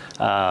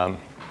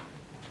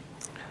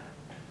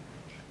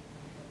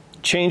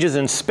 Changes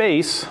in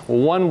space,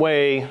 one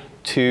way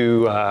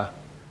to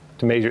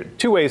measure,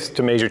 two ways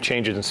to measure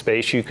changes in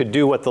space. You could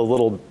do what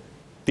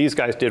these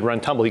guys did, run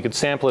tumble. You could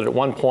sample it at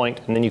one point,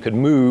 and then you could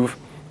move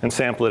and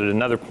sample it at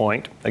another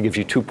point. That gives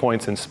you 2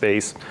 points in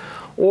space.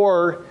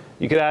 Or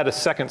you could add a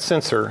second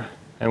sensor,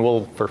 and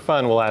for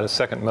fun, we'll add a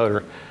second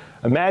motor.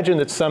 Imagine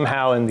that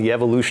somehow in the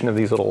evolution of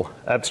these little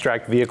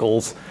abstract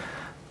vehicles,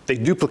 they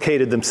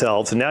duplicated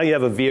themselves, and now you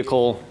have a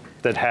vehicle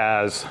that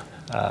has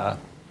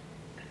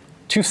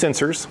 2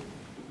 sensors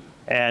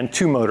and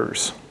 2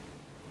 motors.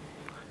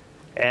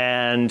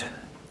 And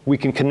we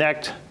can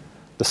connect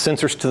the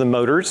sensors to the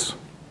motors.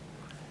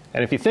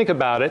 And if you think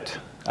about it,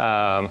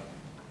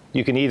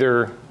 you can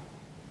either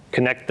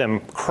connect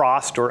them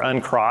crossed or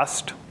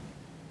uncrossed,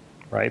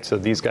 right? So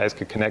these guys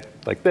could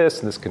connect like this,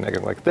 and this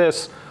connected like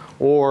this,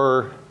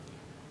 or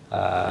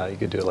you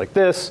could do it like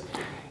this.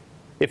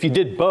 If you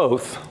did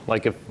both,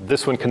 like if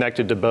this one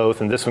connected to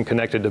both and this one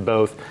connected to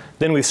both,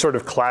 then we sort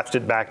of collapsed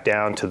it back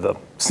down to the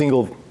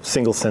single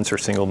sensor,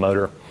 single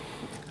motor.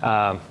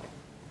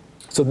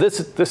 So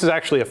this is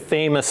actually a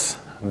famous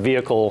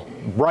vehicle.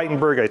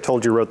 Breitenberg, I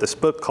told you, wrote this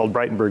book called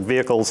Breitenberg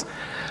Vehicles.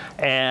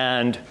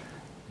 And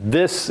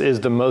this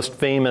is the most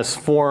famous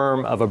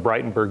form of a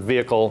Breitenberg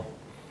vehicle.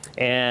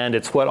 And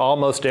it's what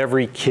almost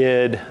every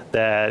kid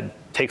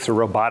that takes a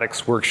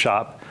robotics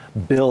workshop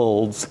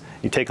builds.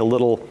 You take a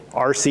little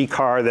RC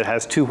car that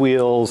has 2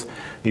 wheels,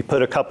 you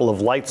put a couple of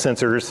light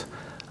sensors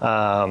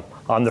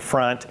on the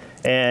front,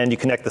 and you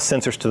connect the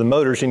sensors to the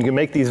motors, and you can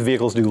make these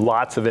vehicles do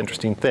lots of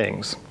interesting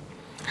things.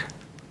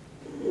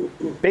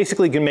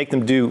 Basically, you can make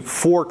them do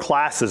 4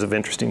 classes of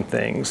interesting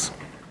things.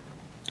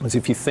 As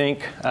if you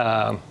think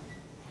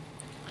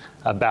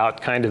about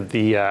kind of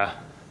the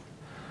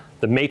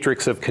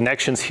matrix of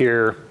connections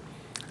here,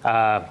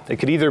 it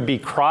could either be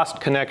crossed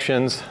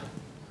connections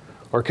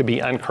or it could be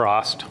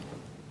uncrossed.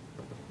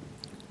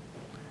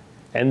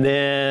 And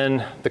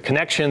then the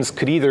connections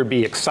could either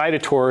be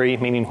excitatory,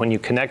 meaning when you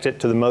connect it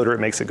to the motor, it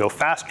makes it go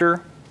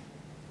faster,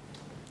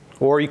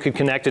 or you could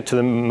connect it to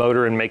the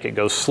motor and make it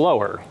go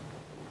slower.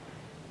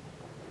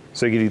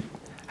 So you could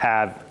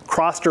have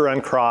crossed or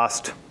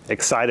uncrossed,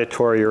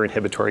 excitatory or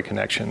inhibitory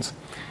connections.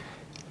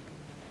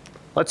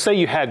 Let's say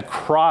you had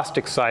crossed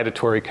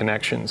excitatory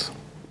connections.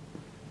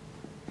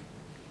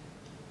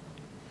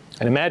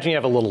 And imagine you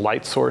have a little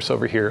light source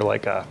over here,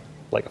 like a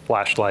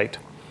flashlight.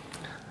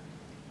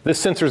 This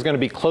sensor is going to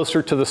be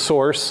closer to the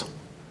source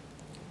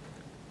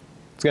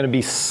It's going to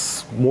be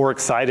more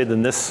excited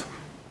than this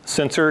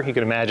sensor. You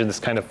can imagine this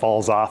kind of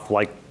falls off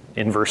like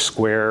inverse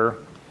square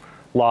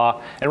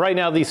law. And right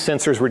now these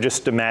sensors we're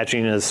just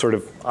imagining as sort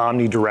of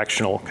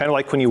omnidirectional, kind of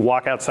like when you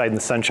walk outside in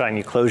the sunshine,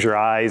 you close your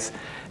eyes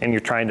and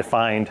you're trying to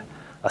find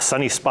a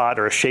sunny spot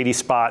or a shady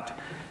spot.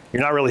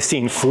 You're not really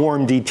seeing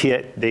form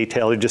detail,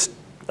 you're just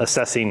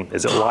assessing,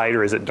 is it light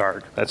or is it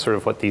dark? That's sort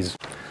of what these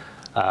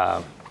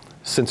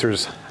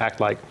sensors act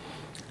like.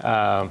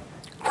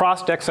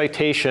 Crossed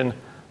excitation,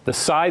 the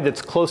side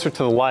that's closer to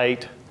the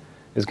light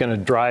is going to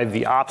drive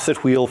the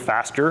opposite wheel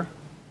faster.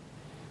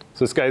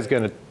 So this guy's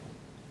going to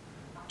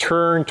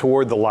turn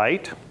toward the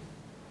light.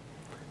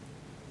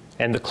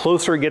 And the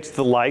closer it gets to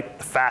the light,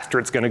 the faster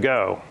it's going to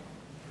go,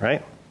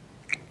 right?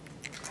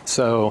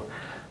 So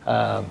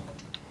I'll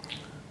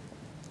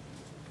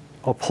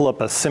pull up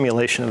a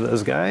simulation of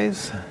those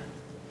guys.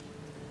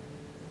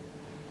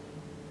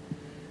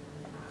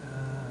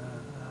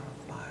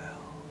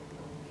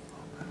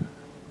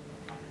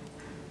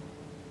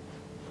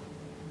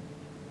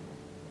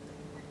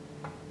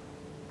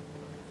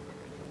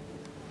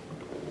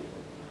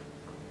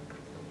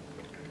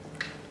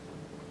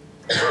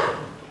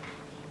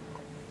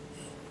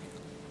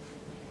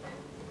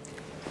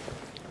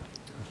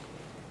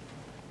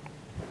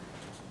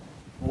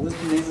 What was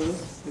the name of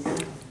this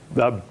again?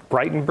 The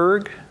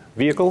Breitenberg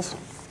vehicles.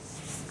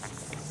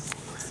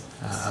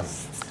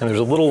 And there's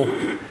a little,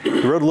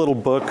 he wrote a little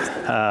book.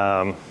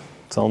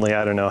 It's only,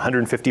 I don't know,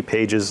 150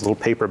 pages, a little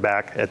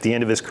paperback. At the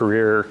end of his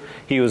career,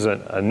 he was a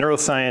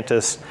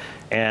neuroscientist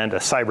and a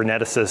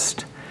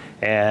cyberneticist.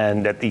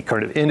 And at the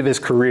kind of end of his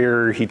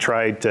career, he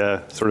tried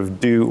to sort of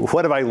do,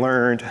 what have I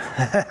learned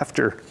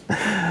after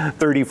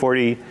 30,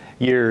 40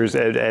 years,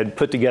 and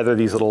put together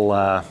these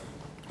little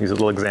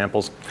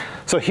examples.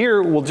 So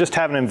here we'll just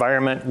have an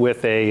environment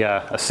with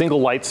a single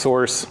light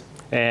source,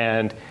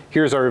 and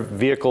here's our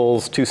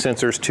vehicles, 2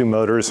 sensors, 2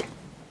 motors.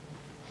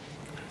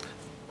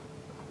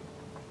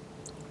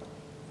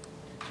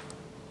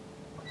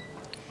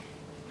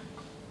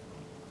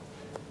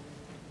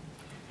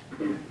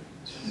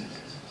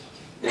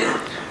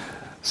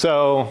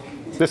 So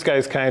this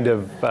guy's kind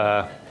of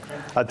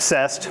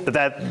obsessed, but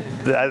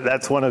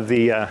that's one of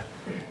the,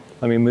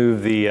 let me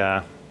move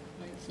the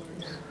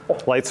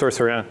light source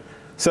around.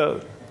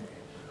 So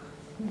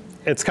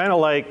it's kind of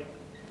like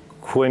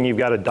when you've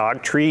got a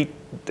dog treat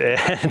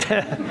and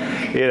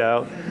you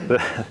know,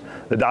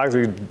 the dogs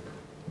are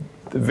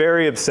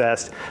very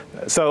obsessed.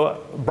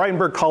 So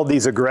Breitenberg called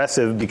these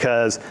aggressive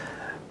because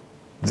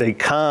they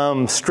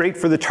come straight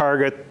for the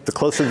target. The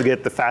closer they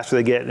get, the faster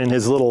they get. In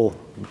his little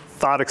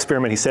thought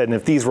experiment, he said, and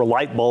if these were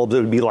light bulbs,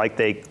 it would be like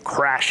they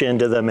crash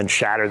into them and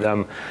shatter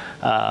them.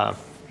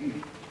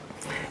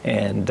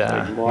 And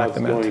like moths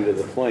going to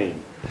the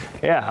flame.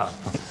 Yeah,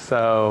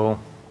 so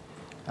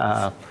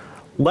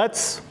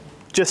let's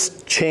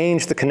just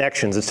change the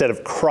connections. Instead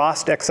of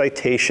crossed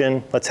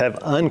excitation, let's have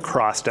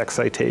uncrossed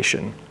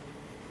excitation.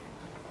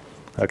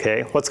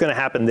 Okay, what's going to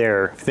happen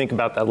there? If you think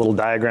about that little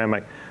diagram,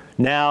 like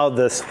now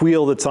this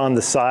wheel that's on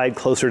the side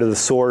closer to the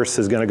source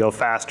is going to go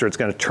faster. It's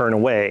going to turn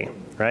away,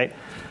 right?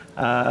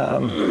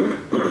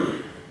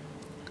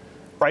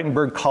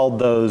 Breitenberg called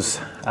those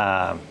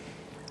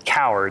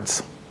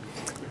cowards.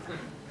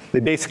 They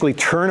basically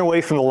turn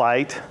away from the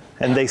light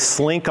and they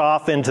slink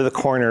off into the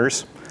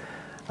corners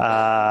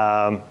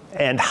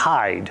and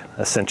hide,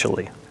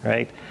 essentially,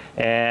 right?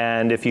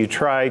 And if you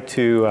try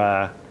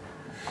to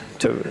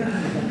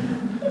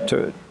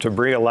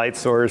bring a light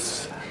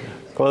source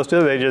close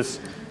to it,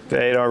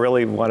 they don't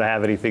really want to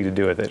have anything to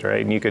do with it, right?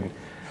 And you could,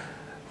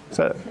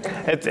 so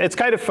it's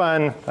kind of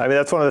fun. I mean,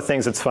 that's one of the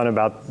things that's fun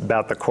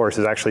about the course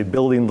is actually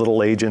building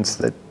little agents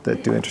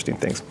that do interesting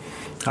things.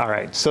 All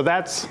right, so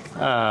that's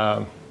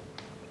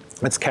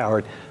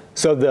coward.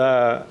 So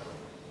the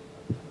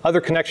other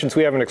connections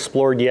we haven't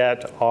explored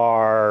yet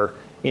are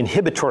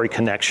inhibitory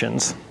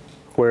connections,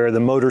 where the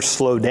motors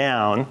slow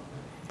down.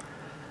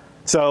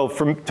 So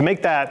to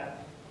make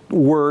that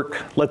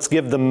work, let's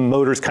give the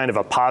motors kind of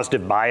a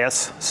positive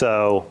bias.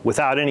 So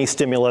without any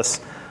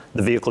stimulus,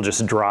 the vehicle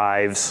just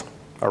drives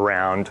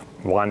around,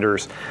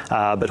 wanders.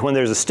 But when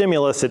there's a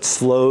stimulus, it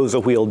slows a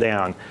wheel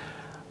down.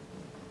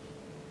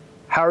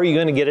 How are you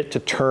going to get it to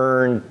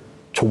turn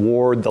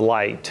toward the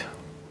light?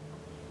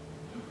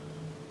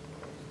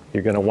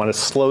 You're going to want to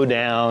slow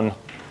down.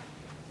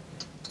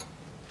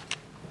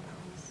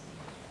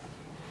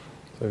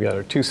 So we've got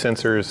our 2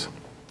 sensors,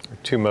 our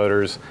 2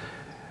 motors.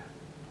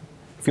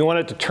 If you want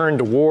it to turn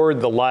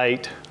toward the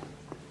light,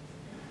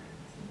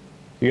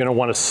 you're going to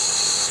want to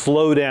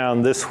slow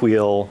down this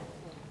wheel,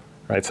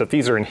 right? So if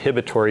these are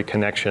inhibitory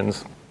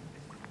connections,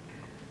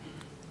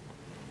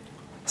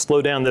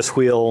 slow down this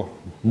wheel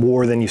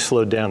more than you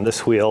slowed down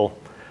this wheel,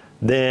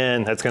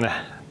 then that's going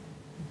to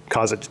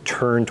cause it to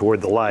turn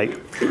toward the light.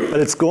 But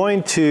it's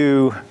going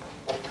to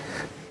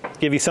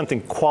give you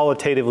something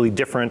qualitatively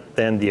different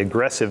than the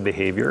aggressive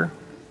behavior.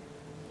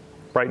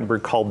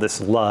 Breitenberg called this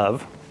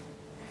love.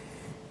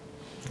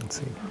 Let's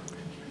see.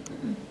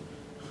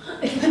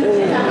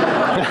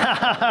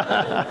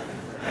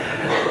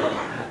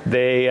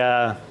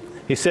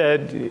 He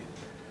said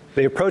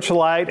they approach the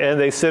light and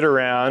they sit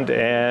around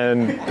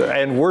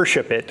and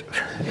worship it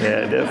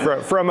and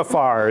from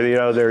afar. You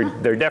know,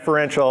 they're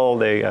deferential.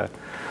 They have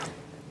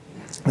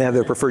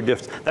their preferred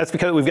gifts. That's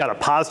because we've got a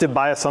positive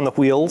bias on the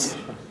wheels,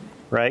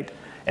 right?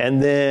 And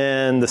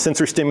then the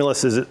sensor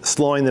stimulus is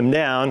slowing them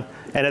down.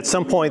 And at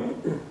some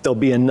point, there'll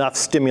be enough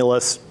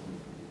stimulus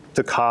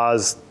to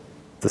cause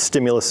the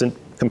stimulus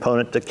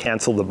component to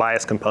cancel the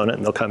bias component,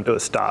 and they'll come to a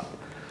stop.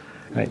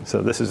 Right?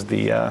 So this is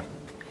the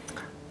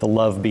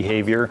love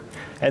behavior.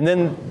 And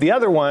then the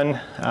other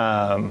one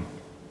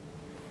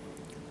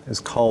is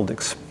called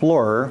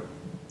explorer.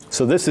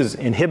 So this is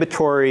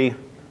inhibitory,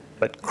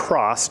 but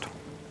crossed.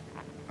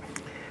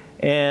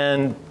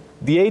 And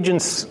the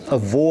agents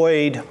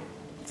avoid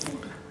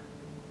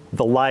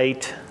the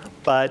light,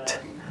 but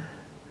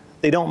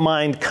they don't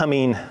mind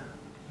coming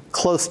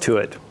close to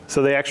it.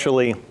 So they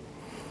actually,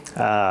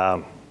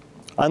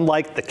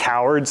 unlike the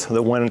cowards,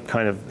 the one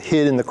kind of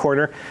hid in the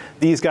corner,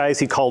 these guys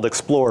he called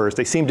explorers.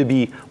 They seem to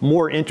be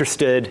more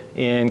interested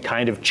in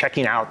kind of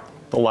checking out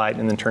the light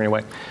and then turning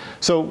away.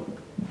 So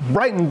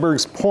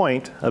Breitenberg's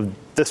point of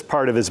this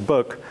part of his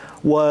book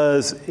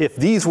was if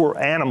these were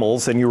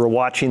animals and you were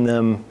watching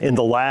them in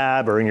the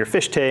lab or in your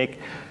fish tank,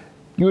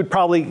 you would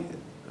probably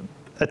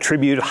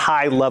attribute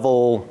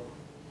high-level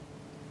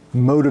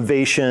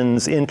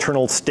motivations,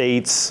 internal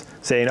states,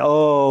 saying,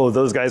 oh,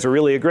 those guys are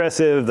really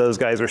aggressive, those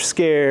guys are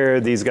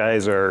scared, these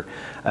guys are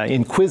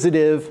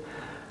inquisitive,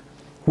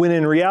 when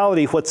in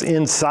reality what's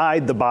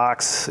inside the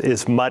box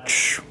is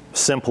much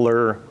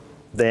simpler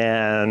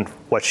than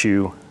what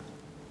you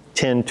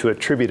tend to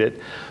attribute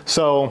it.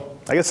 So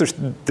I guess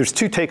there's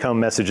two take-home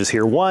messages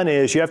here. One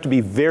is you have to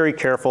be very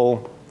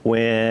careful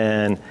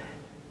when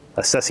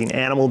assessing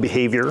animal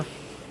behavior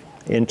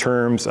in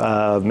terms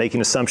of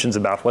making assumptions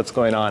about what's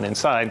going on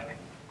inside.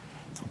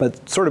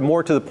 But sort of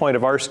more to the point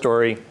of our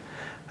story,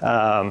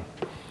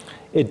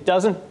 it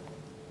doesn't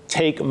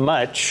take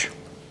much,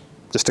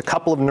 just a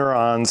couple of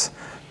neurons,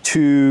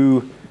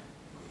 to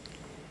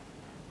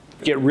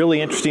get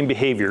really interesting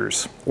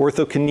behaviors,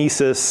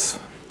 orthokinesis,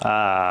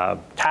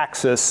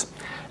 taxis.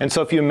 And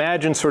so if you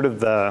imagine sort of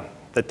the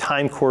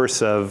time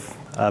course of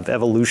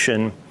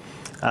evolution,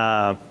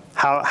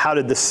 how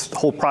did this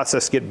whole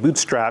process get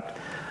bootstrapped?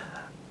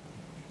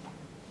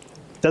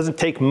 Doesn't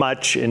take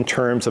much in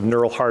terms of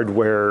neural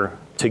hardware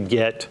to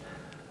get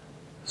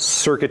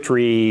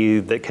circuitry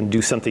that can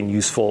do something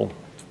useful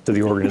to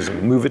the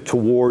organism. Move it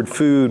toward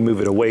food, move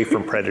it away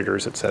from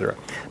predators, et cetera.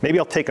 Maybe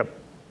I'll take a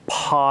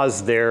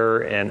pause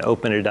there and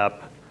open it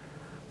up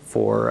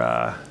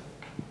for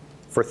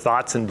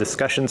thoughts and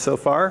discussion so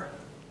far.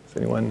 Is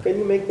anyone? Can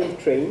you make them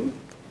train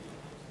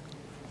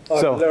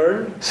or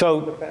learn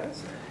from the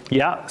past?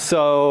 Yeah,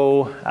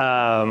 so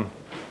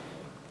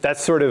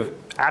that's sort of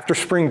after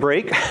spring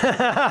break.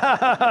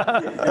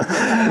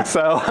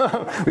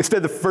 So we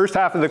spent the first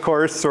half of the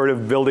course sort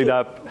of building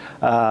up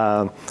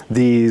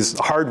these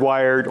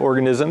hardwired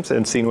organisms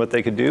and seeing what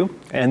they could do.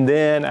 And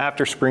then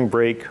after spring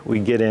break, we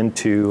get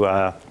into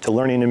to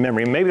learning and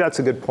memory. Maybe that's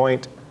a good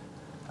point.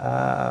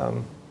 Why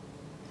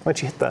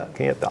don't you can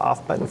you hit the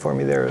off button for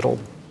me there? It'll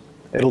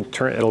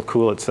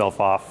cool itself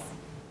off.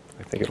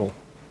 I think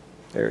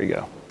there you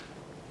go.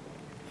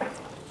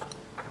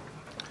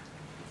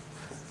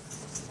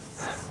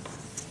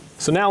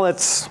 So now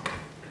let's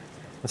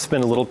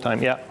spend a little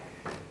time, yeah.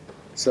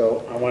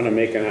 So I want to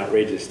make an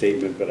outrageous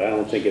statement, but I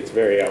don't think it's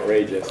very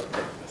outrageous.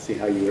 Let's see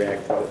how you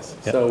react to this.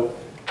 Yep. So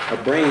a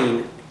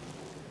brain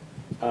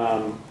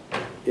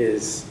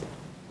is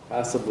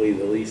possibly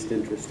the least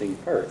interesting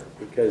part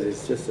because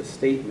it's just a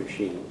state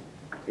machine.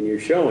 And you're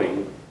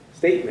showing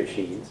state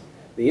machines.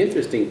 The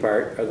interesting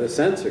part are the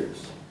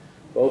sensors,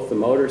 both the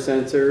motor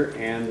sensor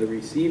and the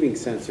receiving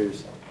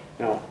sensors.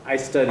 Now, I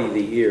study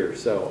the ear,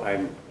 so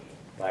I'm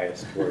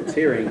biased towards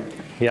hearing.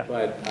 Yeah.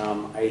 But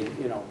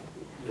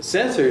the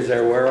sensors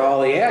are where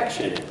all the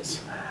action is.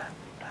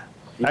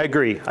 I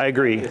agree.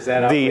 Is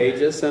that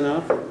outrageous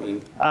enough? I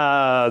mean,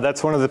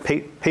 that's one of the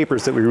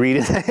papers that we read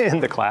in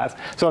the class.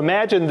 So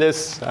imagine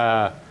this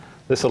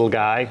little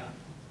guy.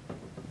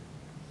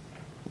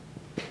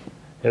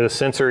 He has a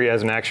sensor, he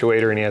has an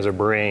actuator, and he has a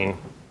brain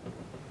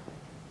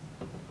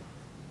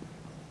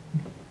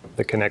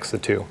that connects the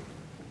two.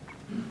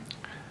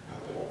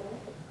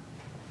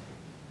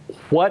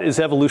 What is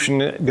evolution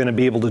going to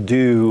be able to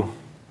do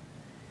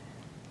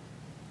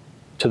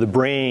to the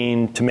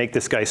brain to make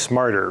this guy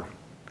smarter?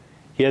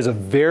 He has a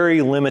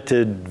very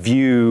limited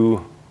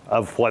view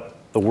of what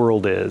the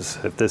world is.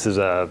 If this is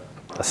a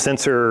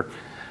sensor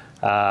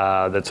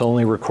that's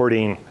only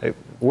recording,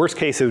 worst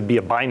case it would be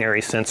a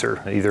binary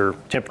sensor. Either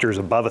temperature is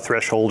above a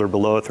threshold or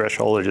below a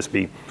threshold, or just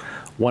be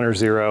 1 or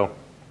 0.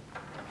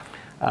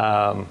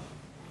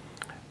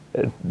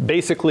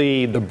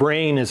 Basically, the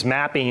brain is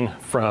mapping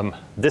from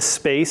this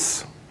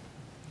space,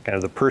 kind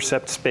of the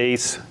percept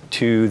space,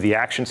 to the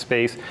action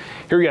space.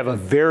 Here you have a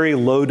very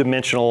low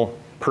dimensional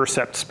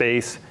percept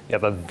space. You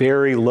have a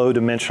very low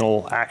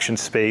dimensional action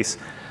space.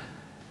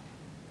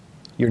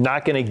 You're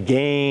not going to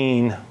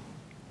gain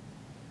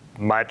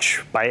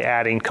much by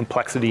adding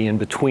complexity in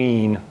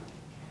between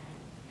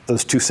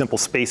those two simple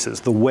spaces.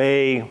 The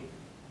way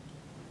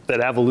that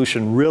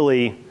evolution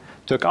really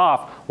took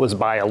off was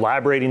by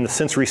elaborating the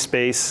sensory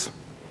space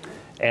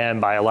and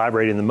by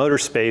elaborating the motor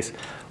space,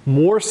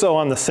 more so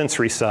on the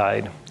sensory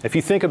side. If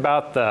you think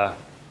about the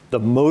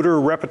motor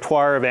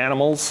repertoire of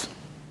animals,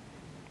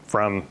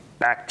 from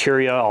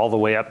bacteria all the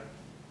way up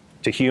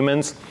to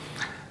humans,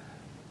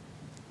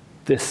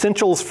 the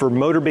essentials for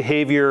motor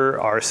behavior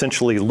are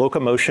essentially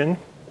locomotion.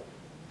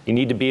 You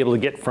need to be able to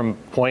get from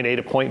point A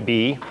to point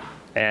B,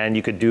 and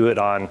you could do it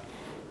on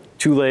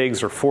 2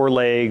 legs or 4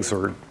 legs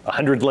or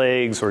 100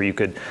 legs, or you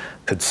could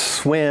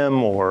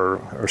swim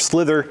or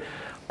slither.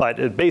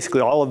 But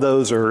basically all of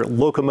those are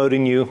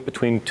locomoting you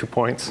between 2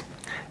 points.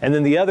 And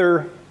then the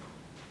other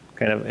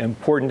kind of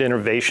important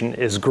innovation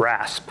is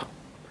grasp.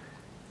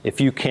 If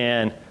you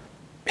can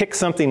pick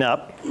something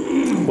up,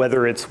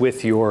 whether it's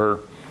with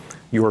your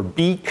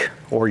beak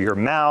or your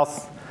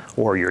mouth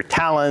or your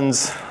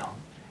talons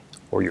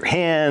or your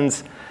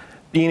hands,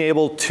 being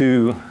able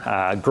to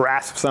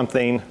grasp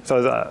something.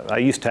 So I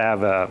used to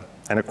have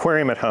an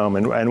aquarium at home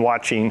and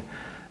watching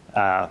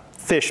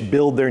fish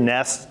build their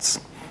nests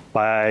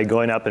by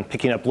going up and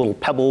picking up little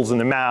pebbles in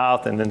their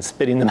mouth and then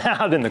spitting them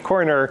out in the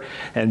corner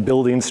and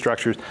building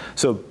structures.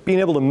 So being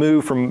able to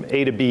move from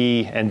A to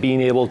B and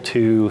being able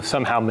to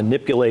somehow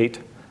manipulate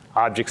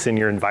objects in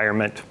your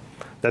environment,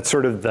 that's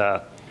sort of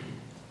the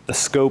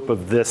scope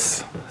of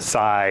this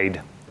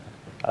side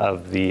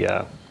of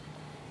the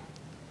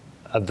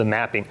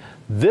mapping.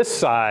 This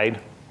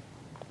side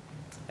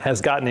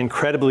has gotten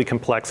incredibly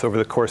complex over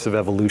the course of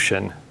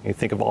evolution. You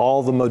think of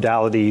all the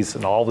modalities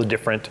and all the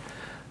different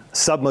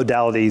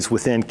submodalities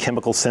within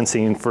chemical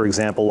sensing, for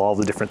example, all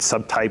the different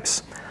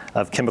subtypes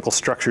of chemical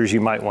structures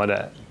you might want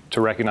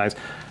to recognize.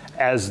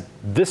 As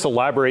this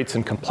elaborates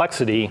in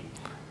complexity,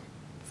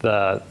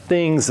 the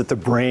things that the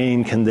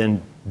brain can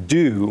then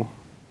do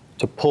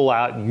to pull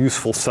out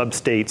useful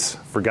substates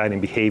for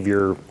guiding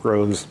behavior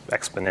grows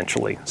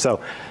exponentially.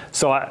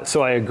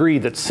 So I agree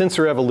that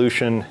sensor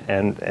evolution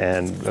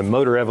and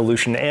motor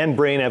evolution and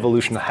brain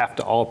evolution have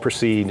to all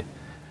proceed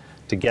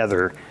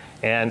together.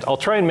 And I'll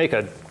try and make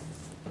a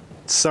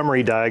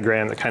summary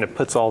diagram that kind of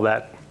puts all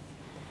that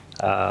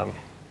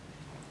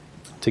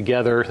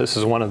together. This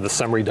is one of the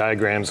summary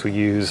diagrams we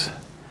use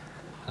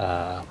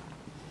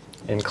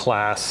in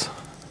class.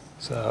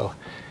 So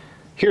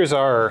here's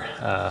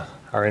our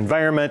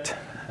environment.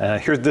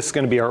 This is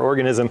going to be our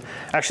organism.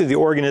 Actually, the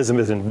organism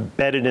is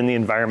embedded in the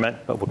environment,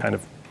 but we'll kind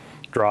of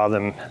draw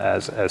them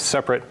as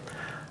separate.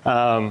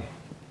 We're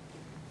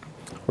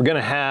going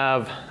to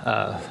have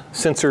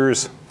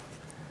sensors.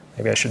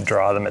 Maybe I should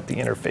draw them at the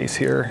interface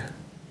here.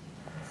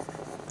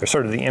 They're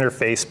sort of the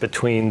interface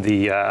between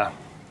the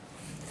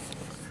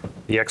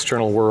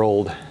external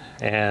world,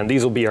 and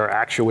these will be our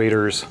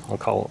actuators. I'll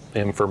call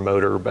them for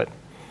motor, but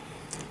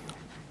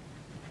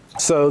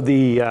so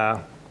the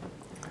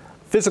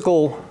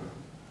physical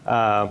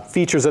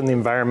features of the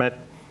environment,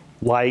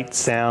 light,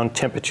 sound,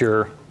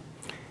 temperature,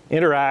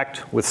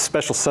 interact with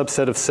special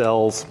subset of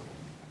cells,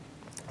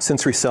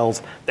 sensory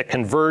cells, that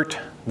convert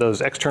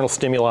those external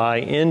stimuli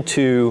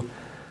into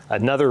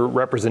another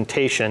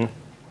representation.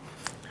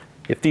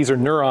 If these are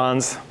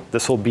neurons,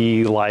 this will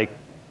be like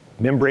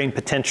membrane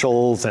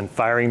potentials and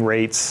firing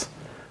rates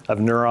of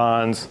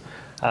neurons.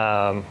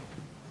 We'll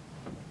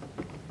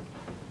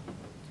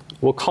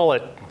call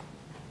it,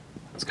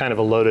 it's kind of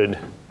a loaded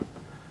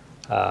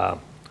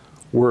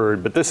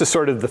word, but this is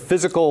sort of the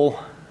physical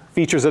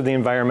features of the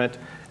environment,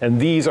 and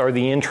these are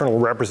the internal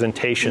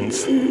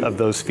representations of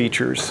those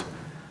features.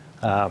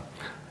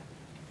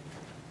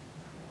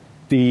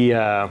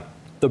 The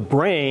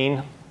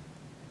brain,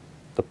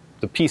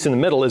 the piece in the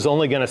middle, is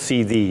only going to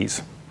see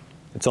these.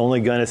 It's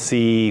only going to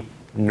see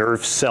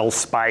nerve cell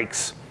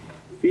spikes.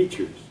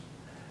 Features.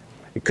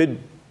 It could,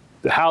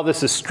 how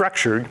this is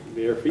structured,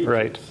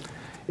 right,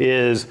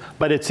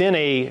 but it's in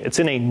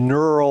a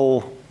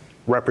neural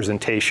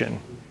representation,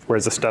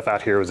 whereas the stuff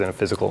out here was in a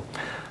physical.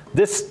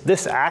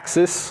 This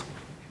axis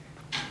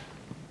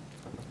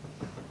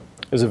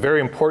is a very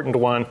important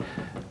one.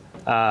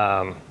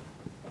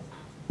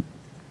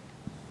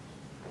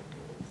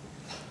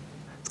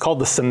 It's called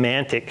the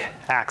semantic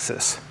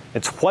axis.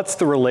 It's what's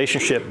the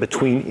relationship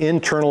between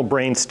internal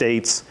brain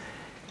states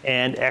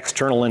and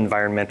external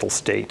environmental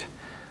state.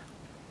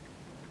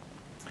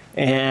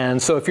 And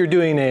so if you're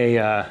doing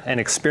an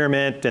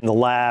experiment in the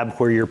lab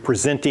where you're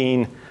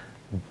presenting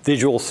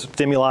visual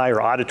stimuli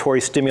or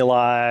auditory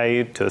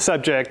stimuli to a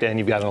subject, and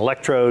you've got an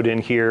electrode in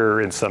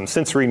here and some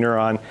sensory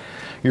neuron,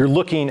 you're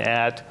looking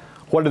at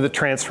what are the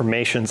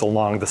transformations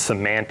along the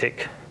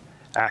semantic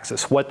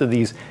axis. What do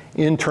these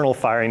internal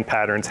firing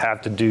patterns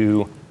have to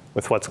do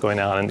with what's going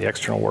on in the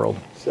external world?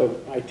 So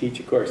I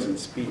teach a course in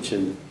speech,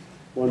 and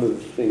one of the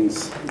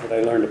things that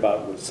I learned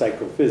about was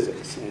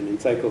psychophysics. And in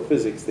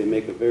psychophysics, they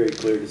make a very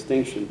clear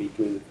distinction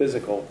between the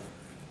physical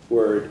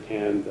word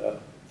and the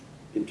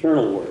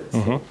internal words.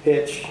 Mm-hmm.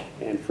 Pitch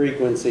and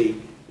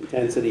frequency,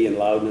 intensity and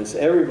loudness.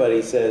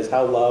 Everybody says,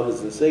 how loud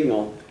is the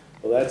signal?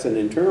 Well, that's an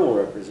internal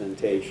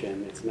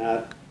representation. It's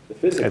not the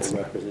physical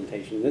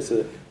representation. This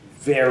is a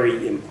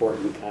very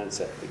important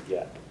concept to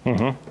get.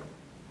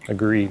 Mm-hmm.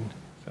 Agreed.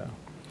 So,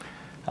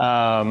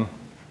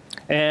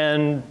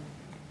 and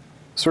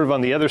sort of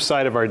on the other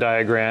side of our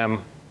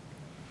diagram,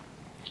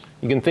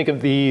 you can think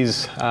of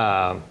these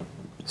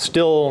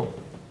still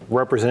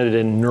represented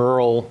in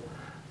neural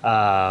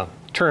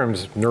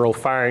terms, neural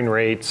firing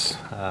rates.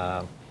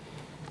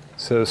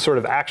 So sort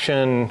of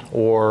action,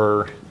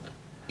 or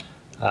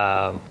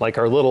like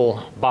our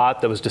little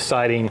bot that was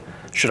deciding,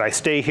 should I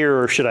stay here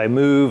or should I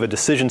move, a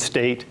decision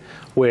state,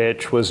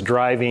 which was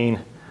driving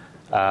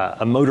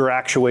a motor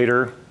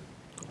actuator,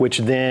 which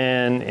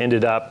then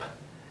ended up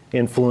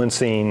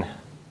influencing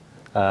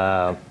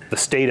the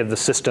state of the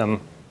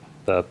system,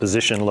 the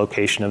position,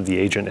 location of the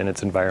agent in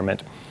its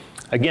environment.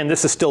 Again,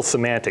 this is still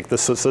semantic.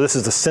 So this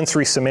is the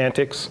sensory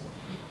semantics,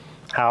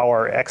 how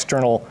our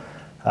external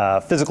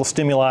physical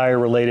stimuli are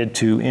related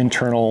to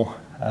internal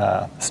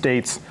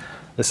states.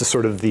 This is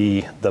sort of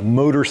the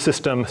motor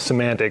system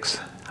semantics,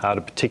 how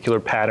do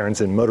particular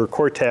patterns in motor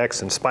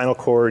cortex and spinal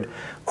cord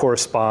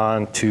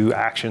correspond to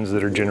actions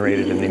that are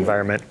generated in the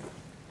environment.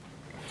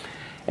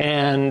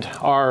 And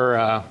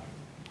our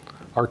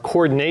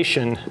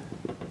coordination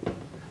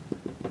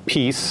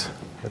piece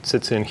that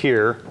sits in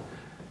here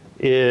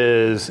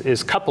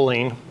is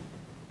coupling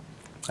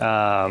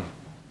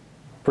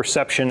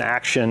perception,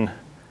 action,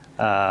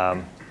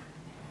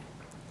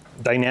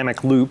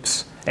 dynamic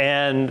loops,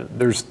 and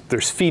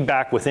there's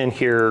feedback within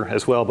here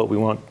as well, but we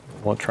won't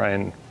try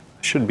and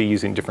should be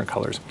using different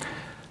colors.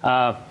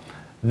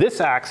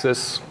 This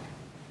axis,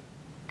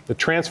 the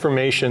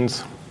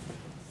transformations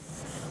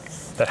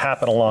that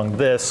happen along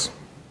this,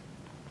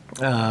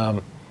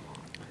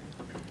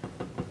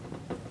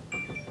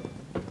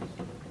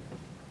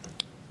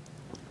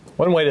 one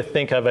way to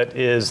think of it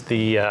is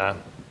the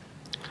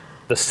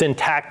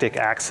syntactic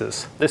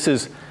axis. This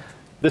is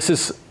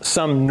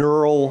some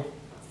neural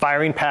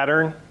firing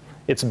pattern.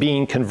 It's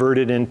being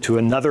converted into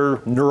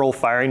another neural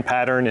firing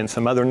pattern in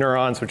some other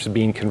neurons, which is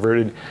being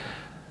converted.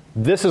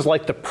 This is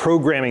like the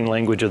programming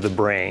language of the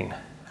brain.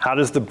 How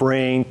does the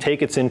brain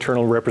take its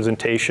internal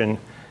representation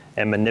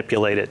and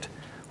manipulate it?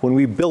 When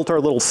we built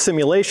our little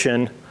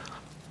simulation,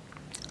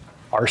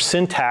 our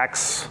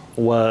syntax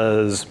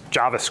was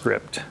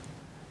JavaScript.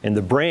 In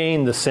the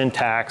brain, the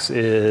syntax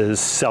is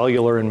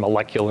cellular and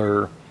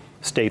molecular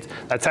states.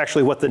 That's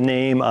actually what the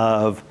name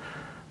of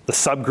the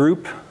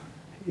subgroup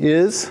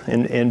is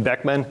in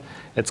Beckman.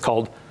 It's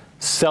called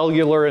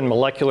Cellular and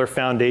Molecular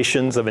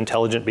Foundations of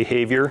Intelligent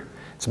Behavior.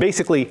 It's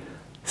basically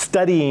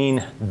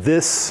studying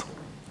this.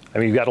 I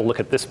mean, you've got to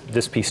look at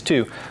this piece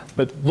too,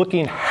 but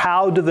looking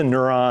how do the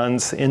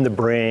neurons in the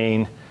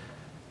brain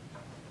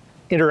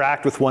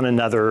interact with one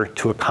another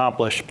to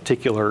accomplish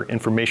particular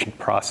information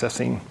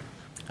processing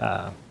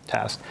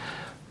tasks.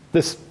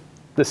 The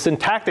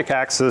syntactic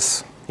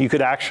axis, you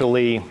could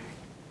actually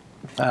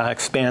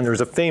expand.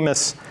 There's a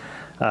famous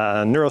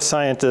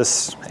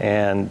neuroscientist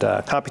and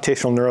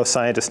computational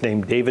neuroscientist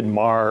named David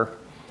Marr,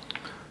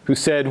 who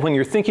said when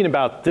you're thinking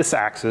about this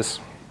axis,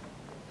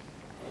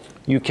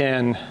 you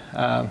can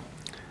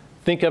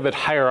think of it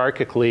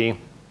hierarchically.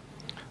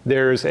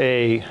 There's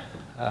a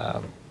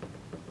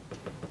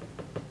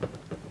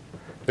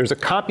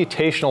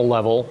computational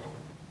level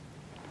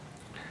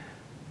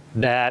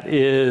that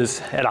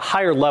is at a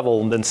higher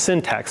level than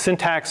syntax.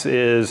 Syntax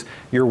is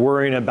you're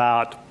worrying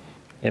about,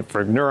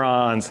 for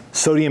neurons,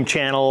 sodium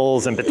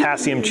channels and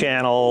potassium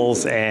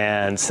channels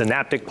and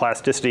synaptic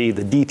plasticity,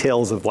 the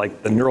details of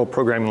like the neural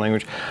programming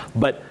language.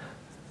 But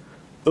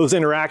those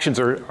interactions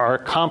are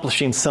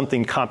accomplishing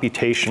something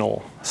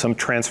computational, some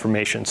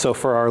transformation. So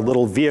for our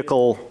little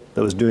vehicle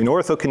that was doing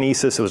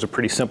orthokinesis, it was a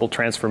pretty simple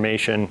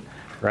transformation,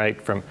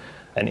 right, from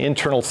an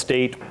internal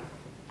state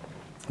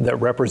that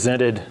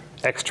represented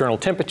external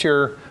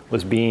temperature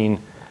was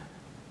being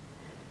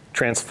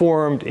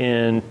transformed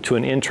into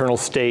an internal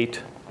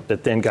state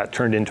that then got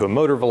turned into a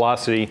motor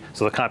velocity.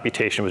 So the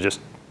computation was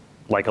just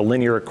like a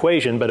linear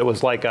equation, but it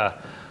was like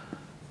a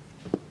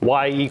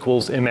y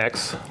equals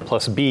mx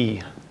plus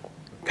b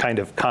kind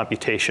of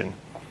computation.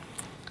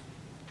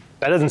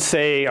 That doesn't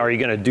say, are you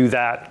going to do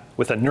that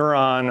with a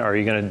neuron? Are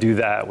you going to do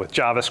that with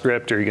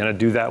JavaScript? Are you going to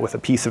do that with a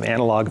piece of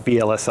analog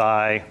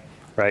VLSI?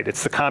 Right?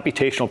 It's the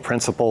computational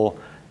principle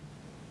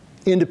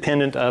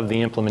independent of the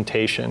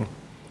implementation.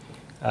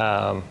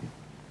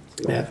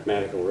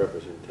 Mathematical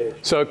representation.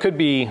 So it could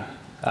be,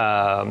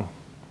 right.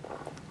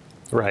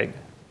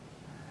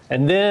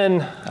 And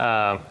then,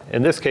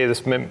 in this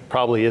case, this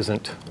probably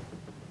isn't.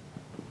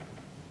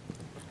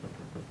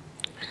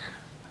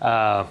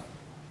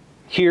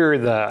 Here,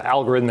 the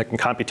algorithmic and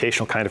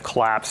computational kind of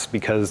collapse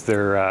because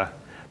they're,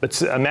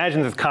 but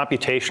imagine if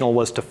computational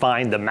was to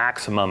find the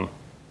maximum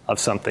of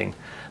something.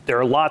 There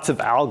are lots of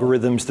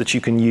algorithms that you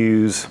can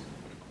use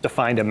to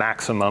find a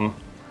maximum.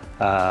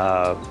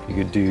 You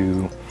could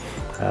do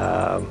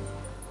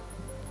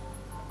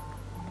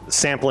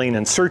sampling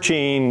and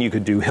searching. You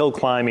could do hill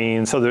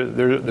climbing. So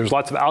there's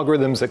lots of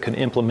algorithms that can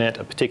implement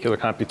a particular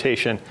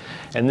computation.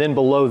 And then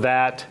below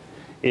that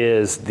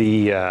is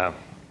the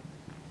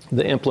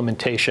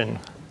implementation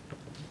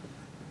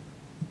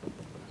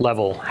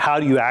level. How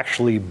do you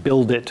actually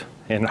build it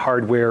in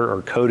hardware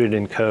or code it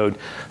in code?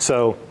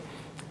 So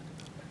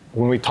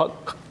when we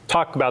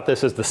talk about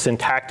this as the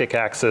syntactic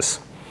axis,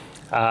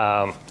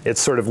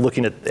 it's sort of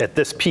looking at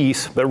this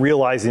piece, but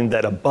realizing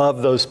that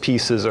above those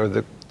pieces are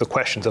the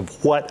questions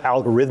of what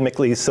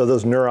algorithmically, so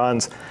those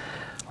neurons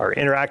are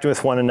interacting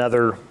with one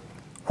another,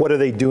 what are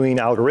they doing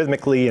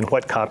algorithmically, and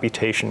what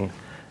computation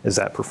is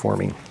that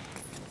performing?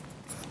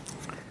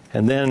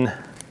 And then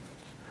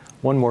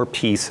one more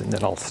piece, and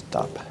then I'll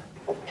stop.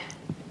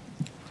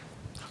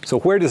 So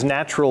where does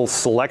natural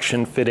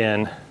selection fit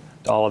in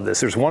to all of this?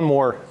 There's one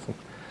more,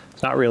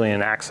 it's not really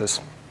an axis.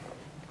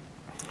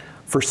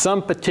 For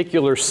some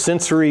particular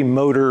sensory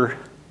motor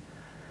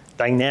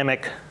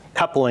dynamic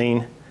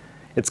coupling,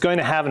 it's going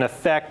to have an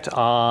effect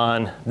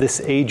on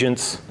this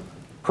agent's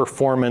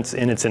performance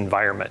in its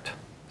environment.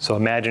 So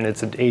imagine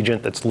it's an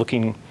agent that's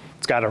looking,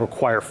 it's got to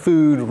require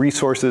food,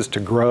 resources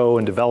to grow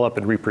and develop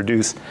and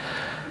reproduce.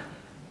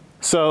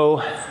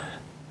 So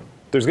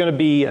there's going to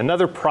be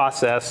another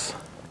process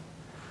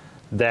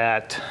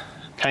that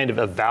kind of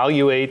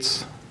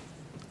evaluates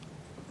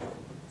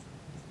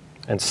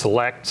and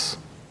selects.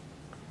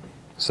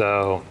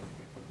 So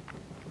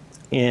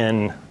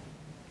in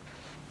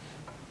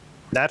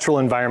natural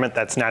environment,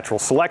 that's natural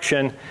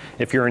selection.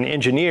 If you're an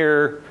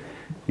engineer,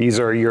 these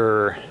are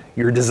your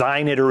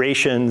design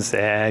iterations,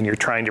 and you're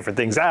trying different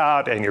things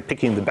out, and you're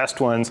picking the best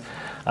ones.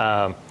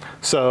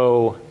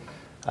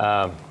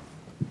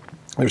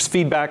 There's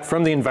feedback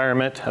from the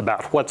environment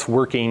about what's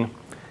working,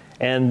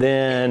 and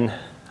then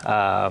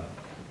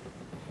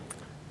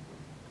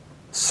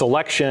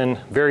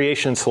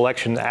variation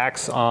selection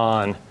acts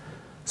on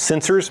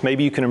sensors.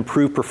 Maybe you can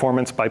improve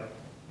performance by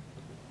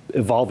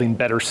evolving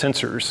better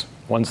sensors,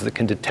 ones that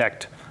can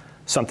detect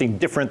something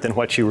different than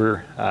what you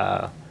were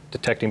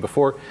detecting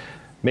before.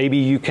 Maybe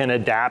you can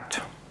adapt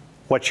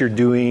what you're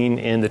doing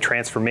in the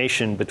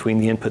transformation between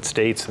the input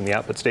states and the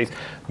output states.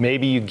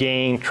 Maybe you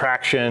gain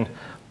traction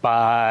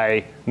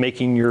by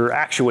making your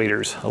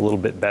actuators a little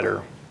bit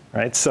better,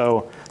 right?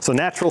 So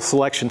natural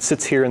selection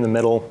sits here in the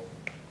middle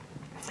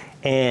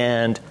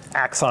and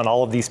acts on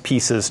all of these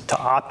pieces to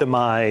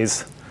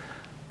optimize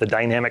the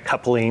dynamic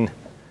coupling,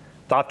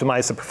 to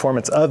optimize the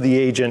performance of the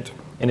agent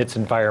in its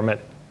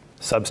environment,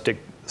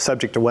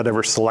 subject to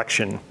whatever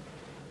selection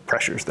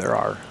pressures there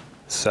are.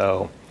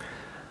 So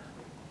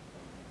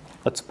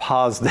let's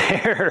pause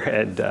there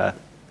and. On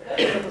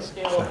the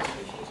scale of the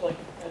species, like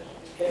as you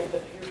get into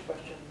your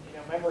question,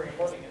 memory and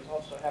learning is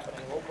also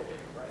happening locally,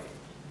 right?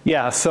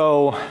 Yeah.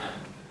 So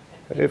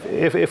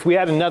if we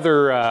add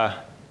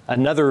another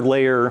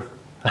layer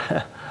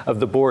of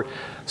the board,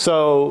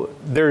 so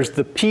there's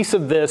the piece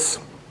of this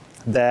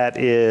that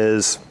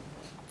is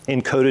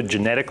encoded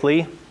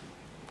genetically.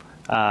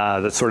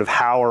 That's sort of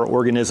how are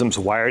organisms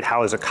wired?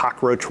 How is a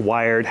cockroach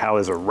wired? How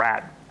is a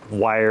rat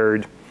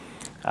wired?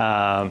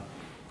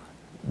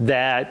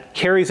 That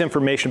carries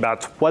information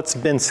about what's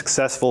been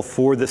successful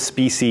for the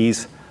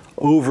species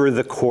over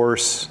the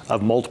course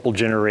of multiple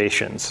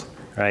generations,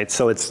 right?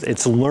 So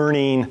it's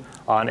learning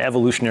on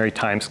evolutionary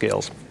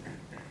timescales.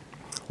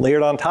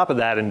 Layered on top of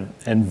that,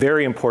 and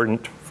very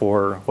important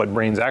for what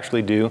brains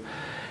actually do,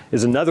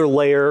 is another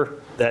layer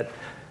that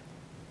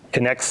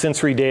connects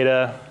sensory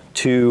data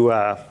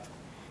to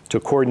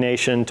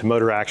coordination, to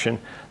motor action,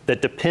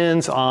 that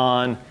depends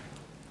on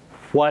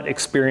what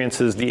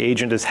experiences the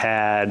agent has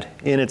had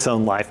in its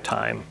own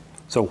lifetime.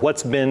 So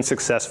what's been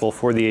successful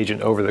for the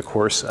agent over the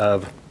course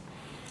of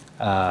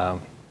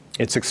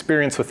its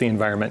experience with the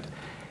environment.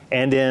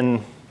 And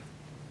in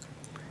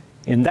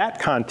that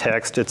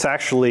context, it's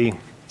actually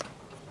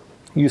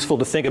useful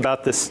to think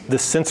about this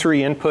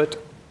sensory input,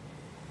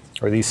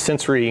 or these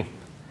physical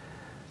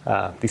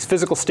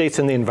states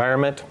in the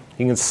environment.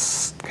 You can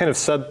kind of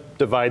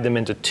subdivide them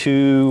into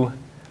two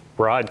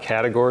broad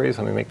categories.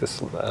 Let me make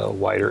this a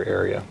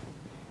wider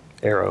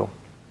arrow.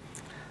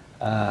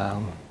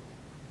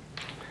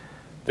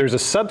 There's a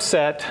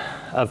subset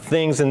of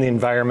things in the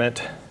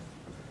environment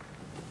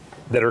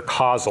that are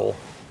causal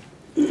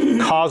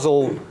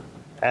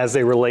as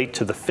they relate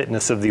to the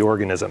fitness of the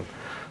organism.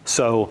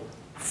 So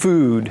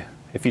food,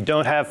 if you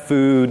don't have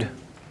food,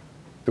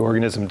 the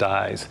organism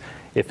dies.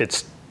 If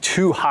it's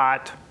too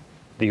hot,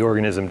 the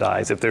organism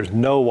dies. If there's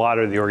no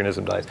water, the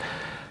organism dies.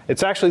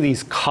 It's actually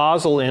these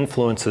causal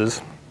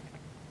influences,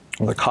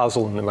 or the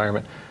causal in the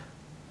environment,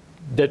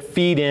 that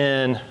feed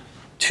in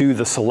to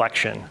the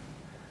selection.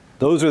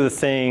 Those are the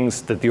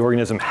things that the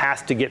organism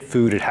has to get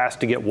food, it has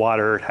to get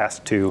water, it has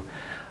to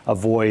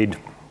avoid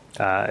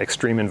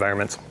extreme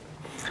environments.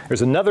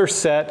 There's another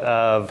set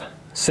of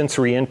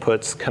sensory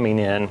inputs coming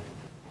in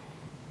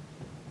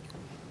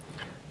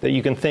that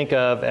you can think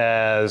of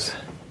as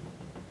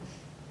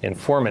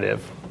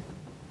informative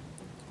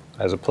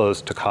as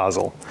opposed to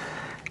causal.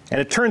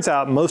 And it turns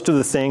out most of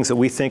the things that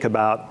we think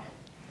about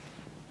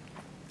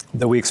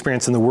that we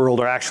experience in the world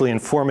are actually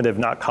informative,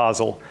 not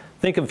causal.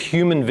 Think of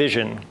human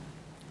vision.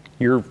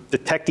 You're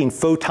detecting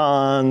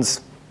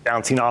photons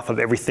bouncing off of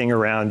everything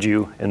around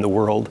you in the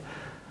world.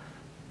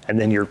 And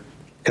then you're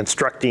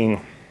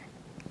constructing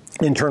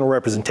internal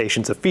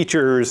representations of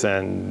features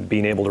and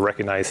being able to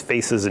recognize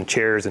faces and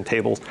chairs and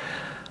tables.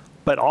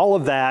 But all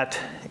of that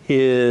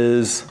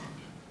is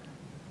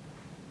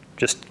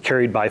just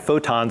carried by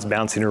photons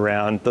bouncing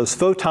around. Those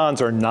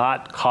photons are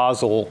not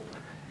causal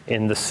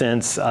in the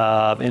sense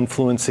of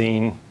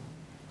influencing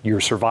your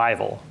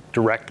survival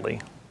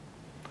directly.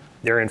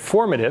 They're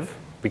informative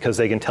because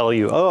they can tell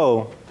you,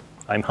 oh,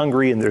 I'm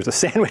hungry and there's a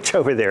sandwich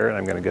over there and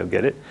I'm going to go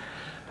get it,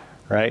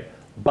 right?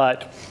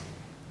 But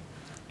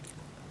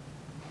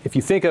if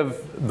you think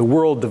of the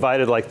world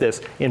divided like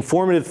this,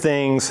 informative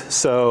things,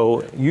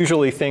 so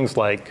usually things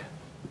like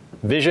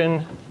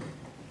vision,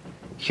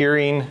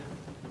 hearing,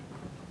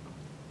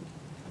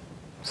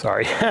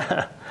 sorry,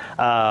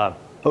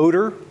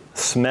 odor,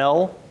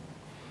 smell,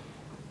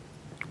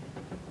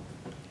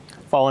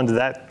 fall into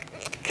that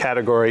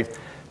category.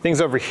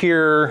 Things over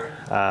here,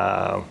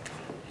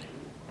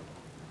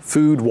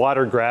 food,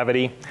 water,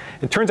 gravity.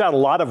 It turns out a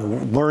lot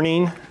of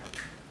learning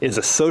is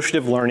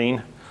associative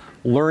learning,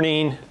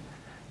 learning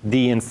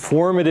the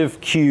informative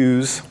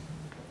cues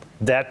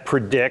that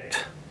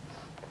predict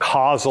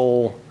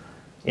causal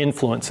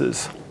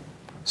influences.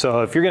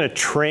 So if you're going to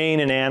train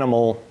an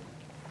animal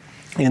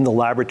in the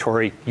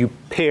laboratory, you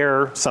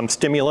pair some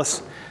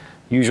stimulus,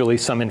 usually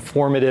some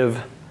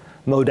informative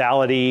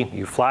modality,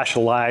 you flash a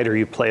light or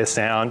you play a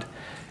sound,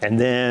 and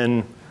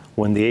then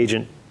when the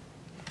agent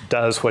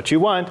does what you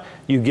want,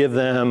 you give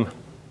them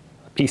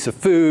a piece of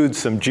food,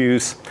 some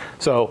juice.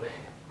 So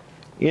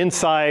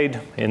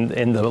inside,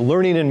 in the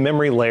learning and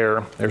memory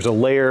layer, there's a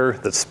layer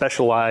that's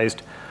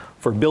specialized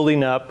for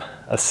building up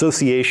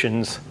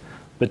associations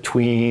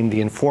between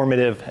the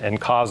informative and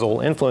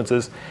causal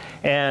influences.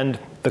 And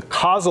the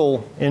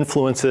causal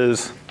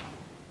influences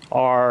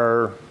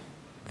are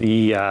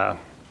the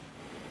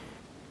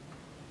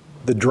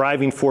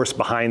driving force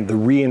behind the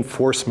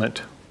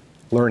reinforcement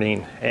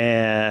learning.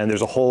 And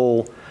there's a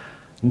whole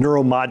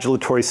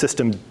neuromodulatory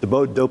system, the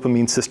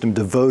dopamine system,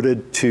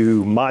 devoted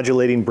to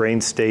modulating brain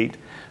state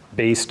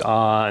based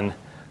on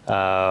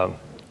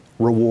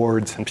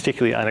rewards, and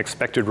particularly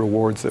unexpected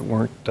rewards that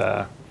weren't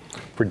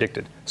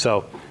predicted.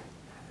 So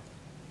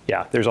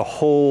yeah, there's a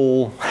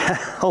whole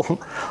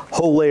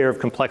layer of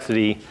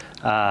complexity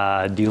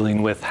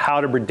dealing with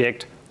how to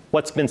predict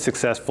what's been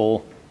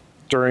successful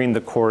during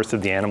the course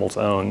of the animal's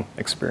own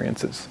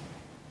experiences.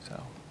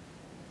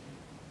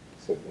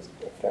 So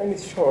time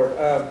is short.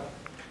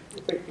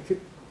 If you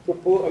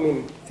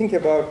propose, think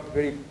about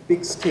very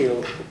big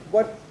scale.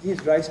 What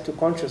gives rise to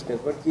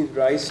consciousness? What gives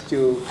rise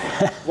to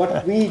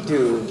what we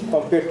do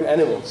compared to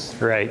animals?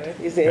 Right.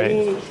 Is there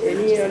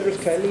any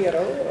understanding at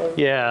all? Or?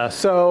 Yeah.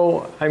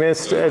 So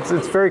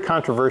it's very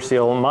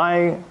controversial.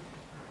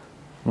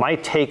 My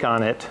take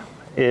on it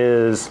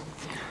is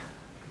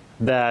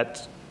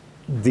that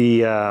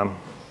in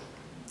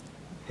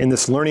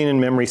this learning and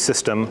memory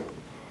system,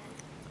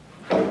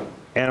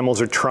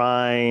 animals are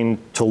trying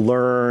to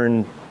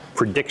learn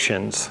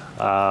predictions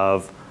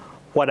of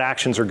what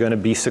actions are going to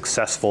be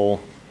successful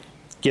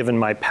given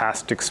my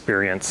past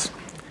experience.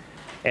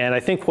 And I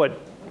think what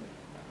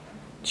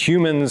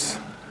humans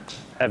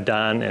have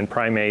done, and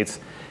primates,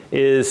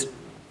 is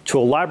to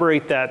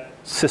elaborate that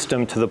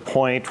system to the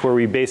point where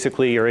we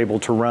basically are able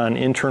to run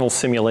internal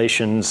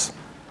simulations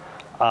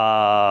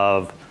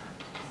of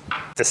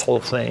this whole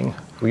thing.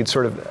 We can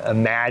sort of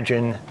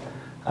imagine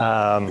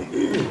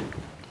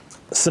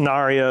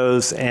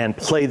scenarios and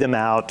play them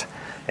out,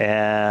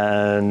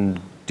 and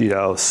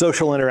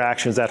social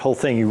interactions, that whole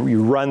thing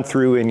you run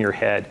through in your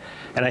head.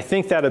 And I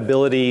think that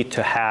ability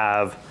to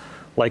have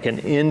like an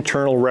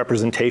internal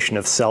representation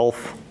of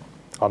self,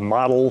 a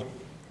model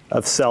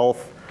of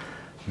self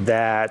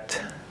that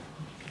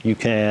you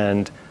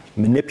can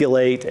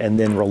manipulate and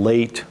then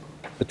relate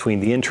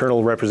between the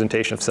internal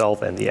representation of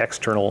self and the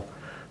external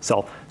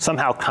self.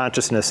 Somehow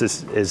consciousness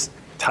is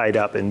tied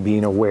up in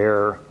being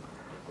aware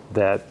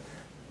that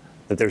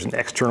there's an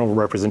external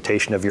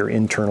representation of your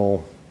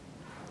internal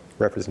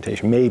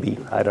representation. Maybe,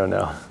 I don't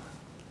know.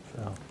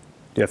 So,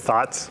 do you have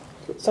thoughts?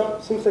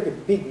 Seems like a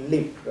big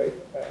leap, right?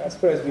 As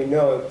far as we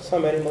know,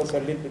 some animals are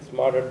a little bit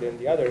smarter than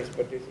the others,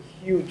 but there's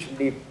a huge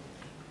leap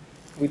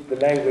with the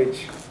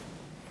language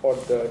for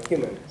the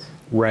humans.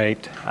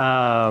 Right.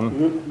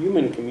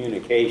 Human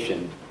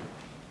communication,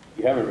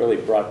 you haven't really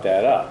brought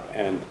that up.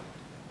 And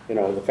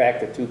the fact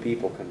that two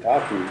people can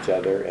talk to each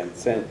other and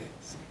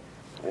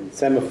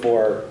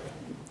semaphore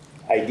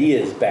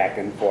ideas back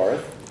and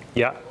forth.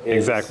 Yeah,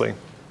 exactly.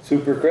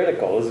 Super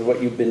critical. This is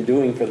what you've been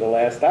doing for the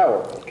last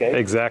hour, okay?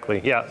 Exactly,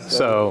 yeah.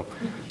 So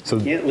you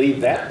can't leave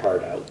that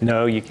part out.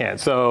 No, you can't.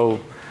 So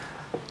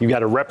you've got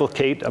to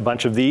replicate a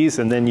bunch of these,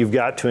 and then you've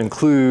got to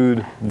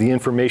include the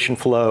information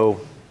flow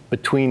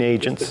between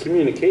agents. The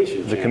communication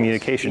channels. The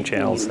communication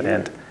channels,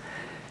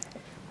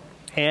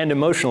 and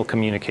emotional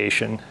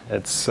communication.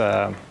 It's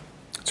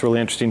really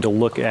interesting to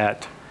look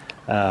at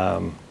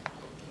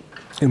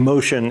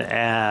emotion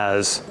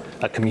as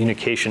a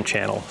communication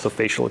channel, so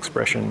facial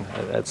expression,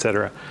 et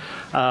cetera.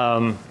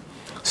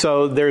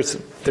 So there's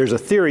a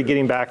theory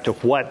getting back to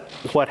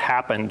what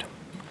happened.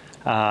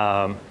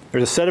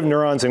 There's a set of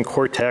neurons in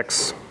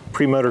cortex,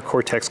 premotor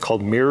cortex,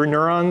 called mirror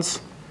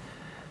neurons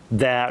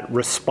that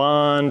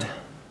respond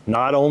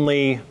not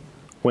only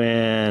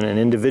when an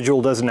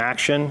individual does an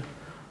action,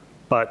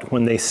 but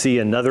when they see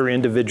another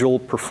individual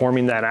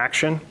performing that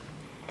action.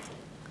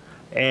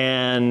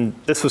 And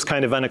this was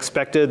kind of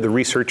unexpected. The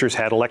researchers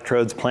had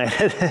electrodes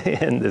planted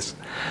in this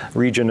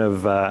region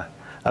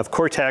of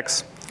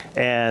cortex,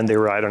 and they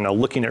were, I don't know,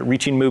 looking at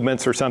reaching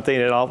movements or something,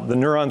 and the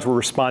neurons were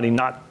responding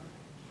not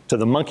to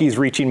the monkey's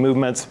reaching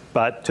movements,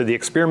 but to the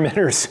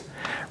experimenter's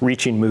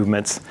reaching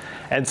movements.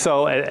 And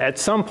so at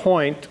some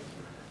point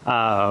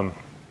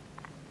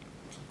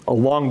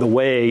along the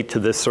way to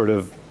this sort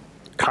of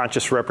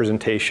conscious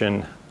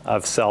representation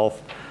of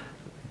self,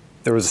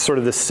 there was sort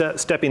of this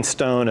stepping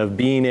stone of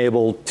being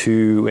able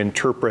to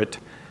interpret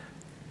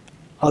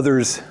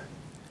others'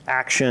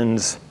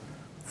 actions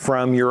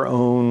from your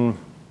own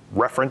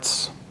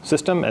reference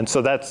system. And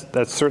so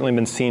that's certainly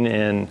been seen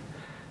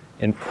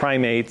in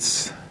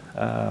primates.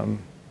 I'm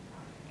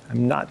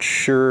not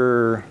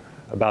sure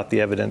about the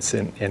evidence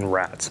in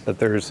rats, but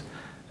there's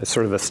a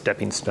sort of a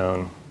stepping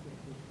stone.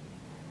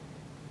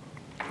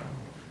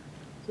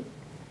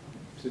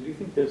 So do you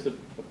think there's a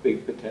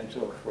big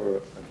potential for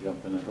a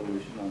jump in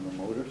evolution on the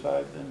motor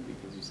side then?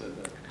 Because you said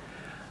that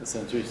the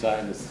sensory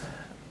side is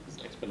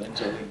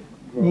exponentially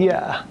growing,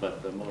 yeah,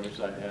 but the motor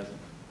side hasn't.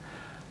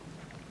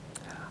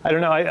 I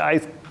don't know.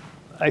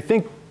 I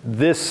think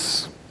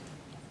this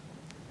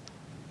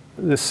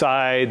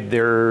side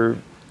there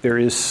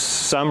is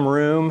some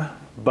room,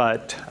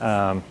 but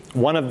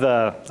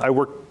I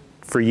worked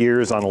for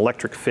years on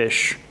electric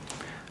fish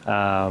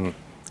and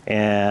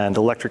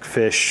electric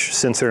fish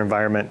sensor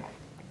environment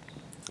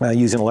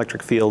using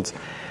electric fields.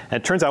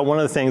 And it turns out one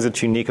of the things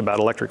that's unique about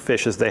electric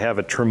fish is they have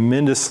a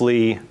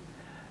tremendously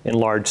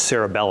enlarged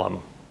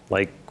cerebellum.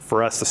 Like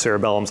for us, the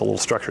cerebellum's a little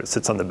structure that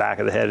sits on the back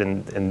of the head,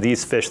 and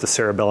these fish, the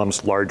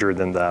cerebellum's larger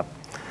than the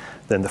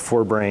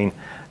forebrain.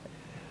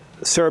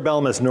 The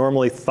cerebellum is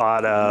normally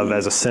thought of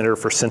as a center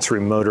for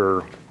sensory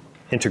motor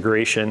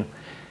integration.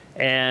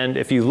 And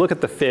if you look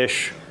at the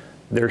fish,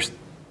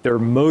 their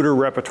motor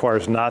repertoire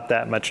is not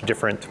that much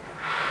different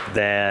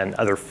than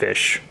other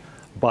fish,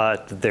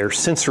 but their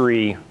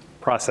sensory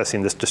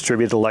processing, this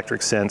distributed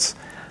electric sense,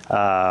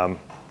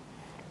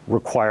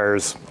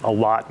 requires a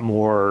lot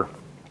more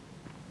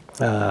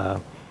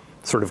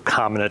sort of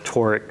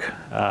combinatoric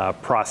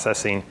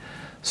processing.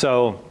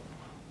 So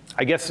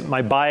I guess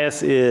my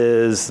bias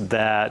is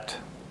that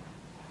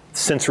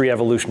sensory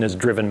evolution has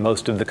driven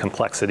most of the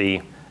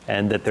complexity,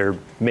 and that there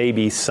may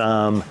be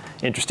some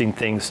interesting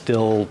things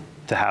still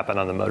to happen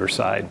on the motor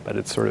side, but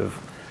it's sort of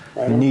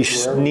niche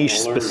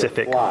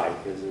specific. Fly,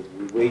 because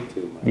it's way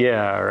too much.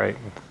 Yeah, right.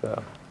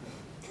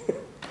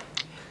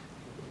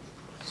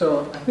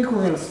 So I think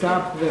we're going to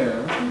stop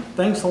there.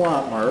 Thanks a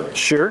lot, Mark.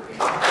 Sure. If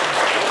you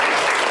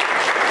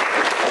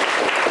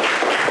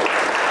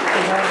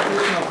have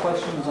additional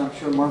questions, I'm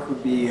sure Mark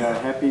would be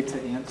happy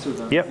to answer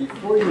them. Yep.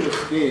 Before you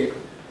escape,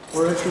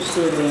 we're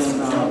interested in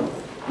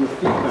your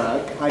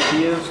feedback,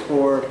 ideas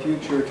for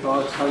future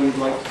talks, how you'd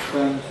like to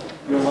spend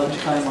your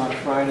lunchtime on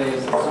Friday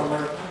in the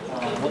summer,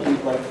 what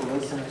you'd like to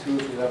listen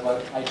to, if you have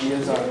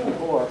ideas on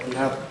people, or if you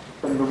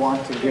happen to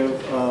want to give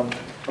a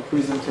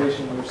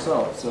presentation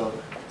yourself. So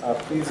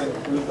please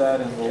include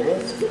that in the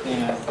list,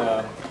 and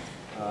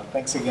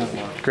thanks again,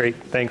 Mark. Great,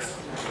 thanks.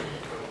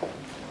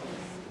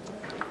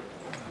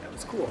 That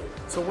was cool.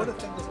 So what do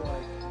things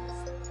like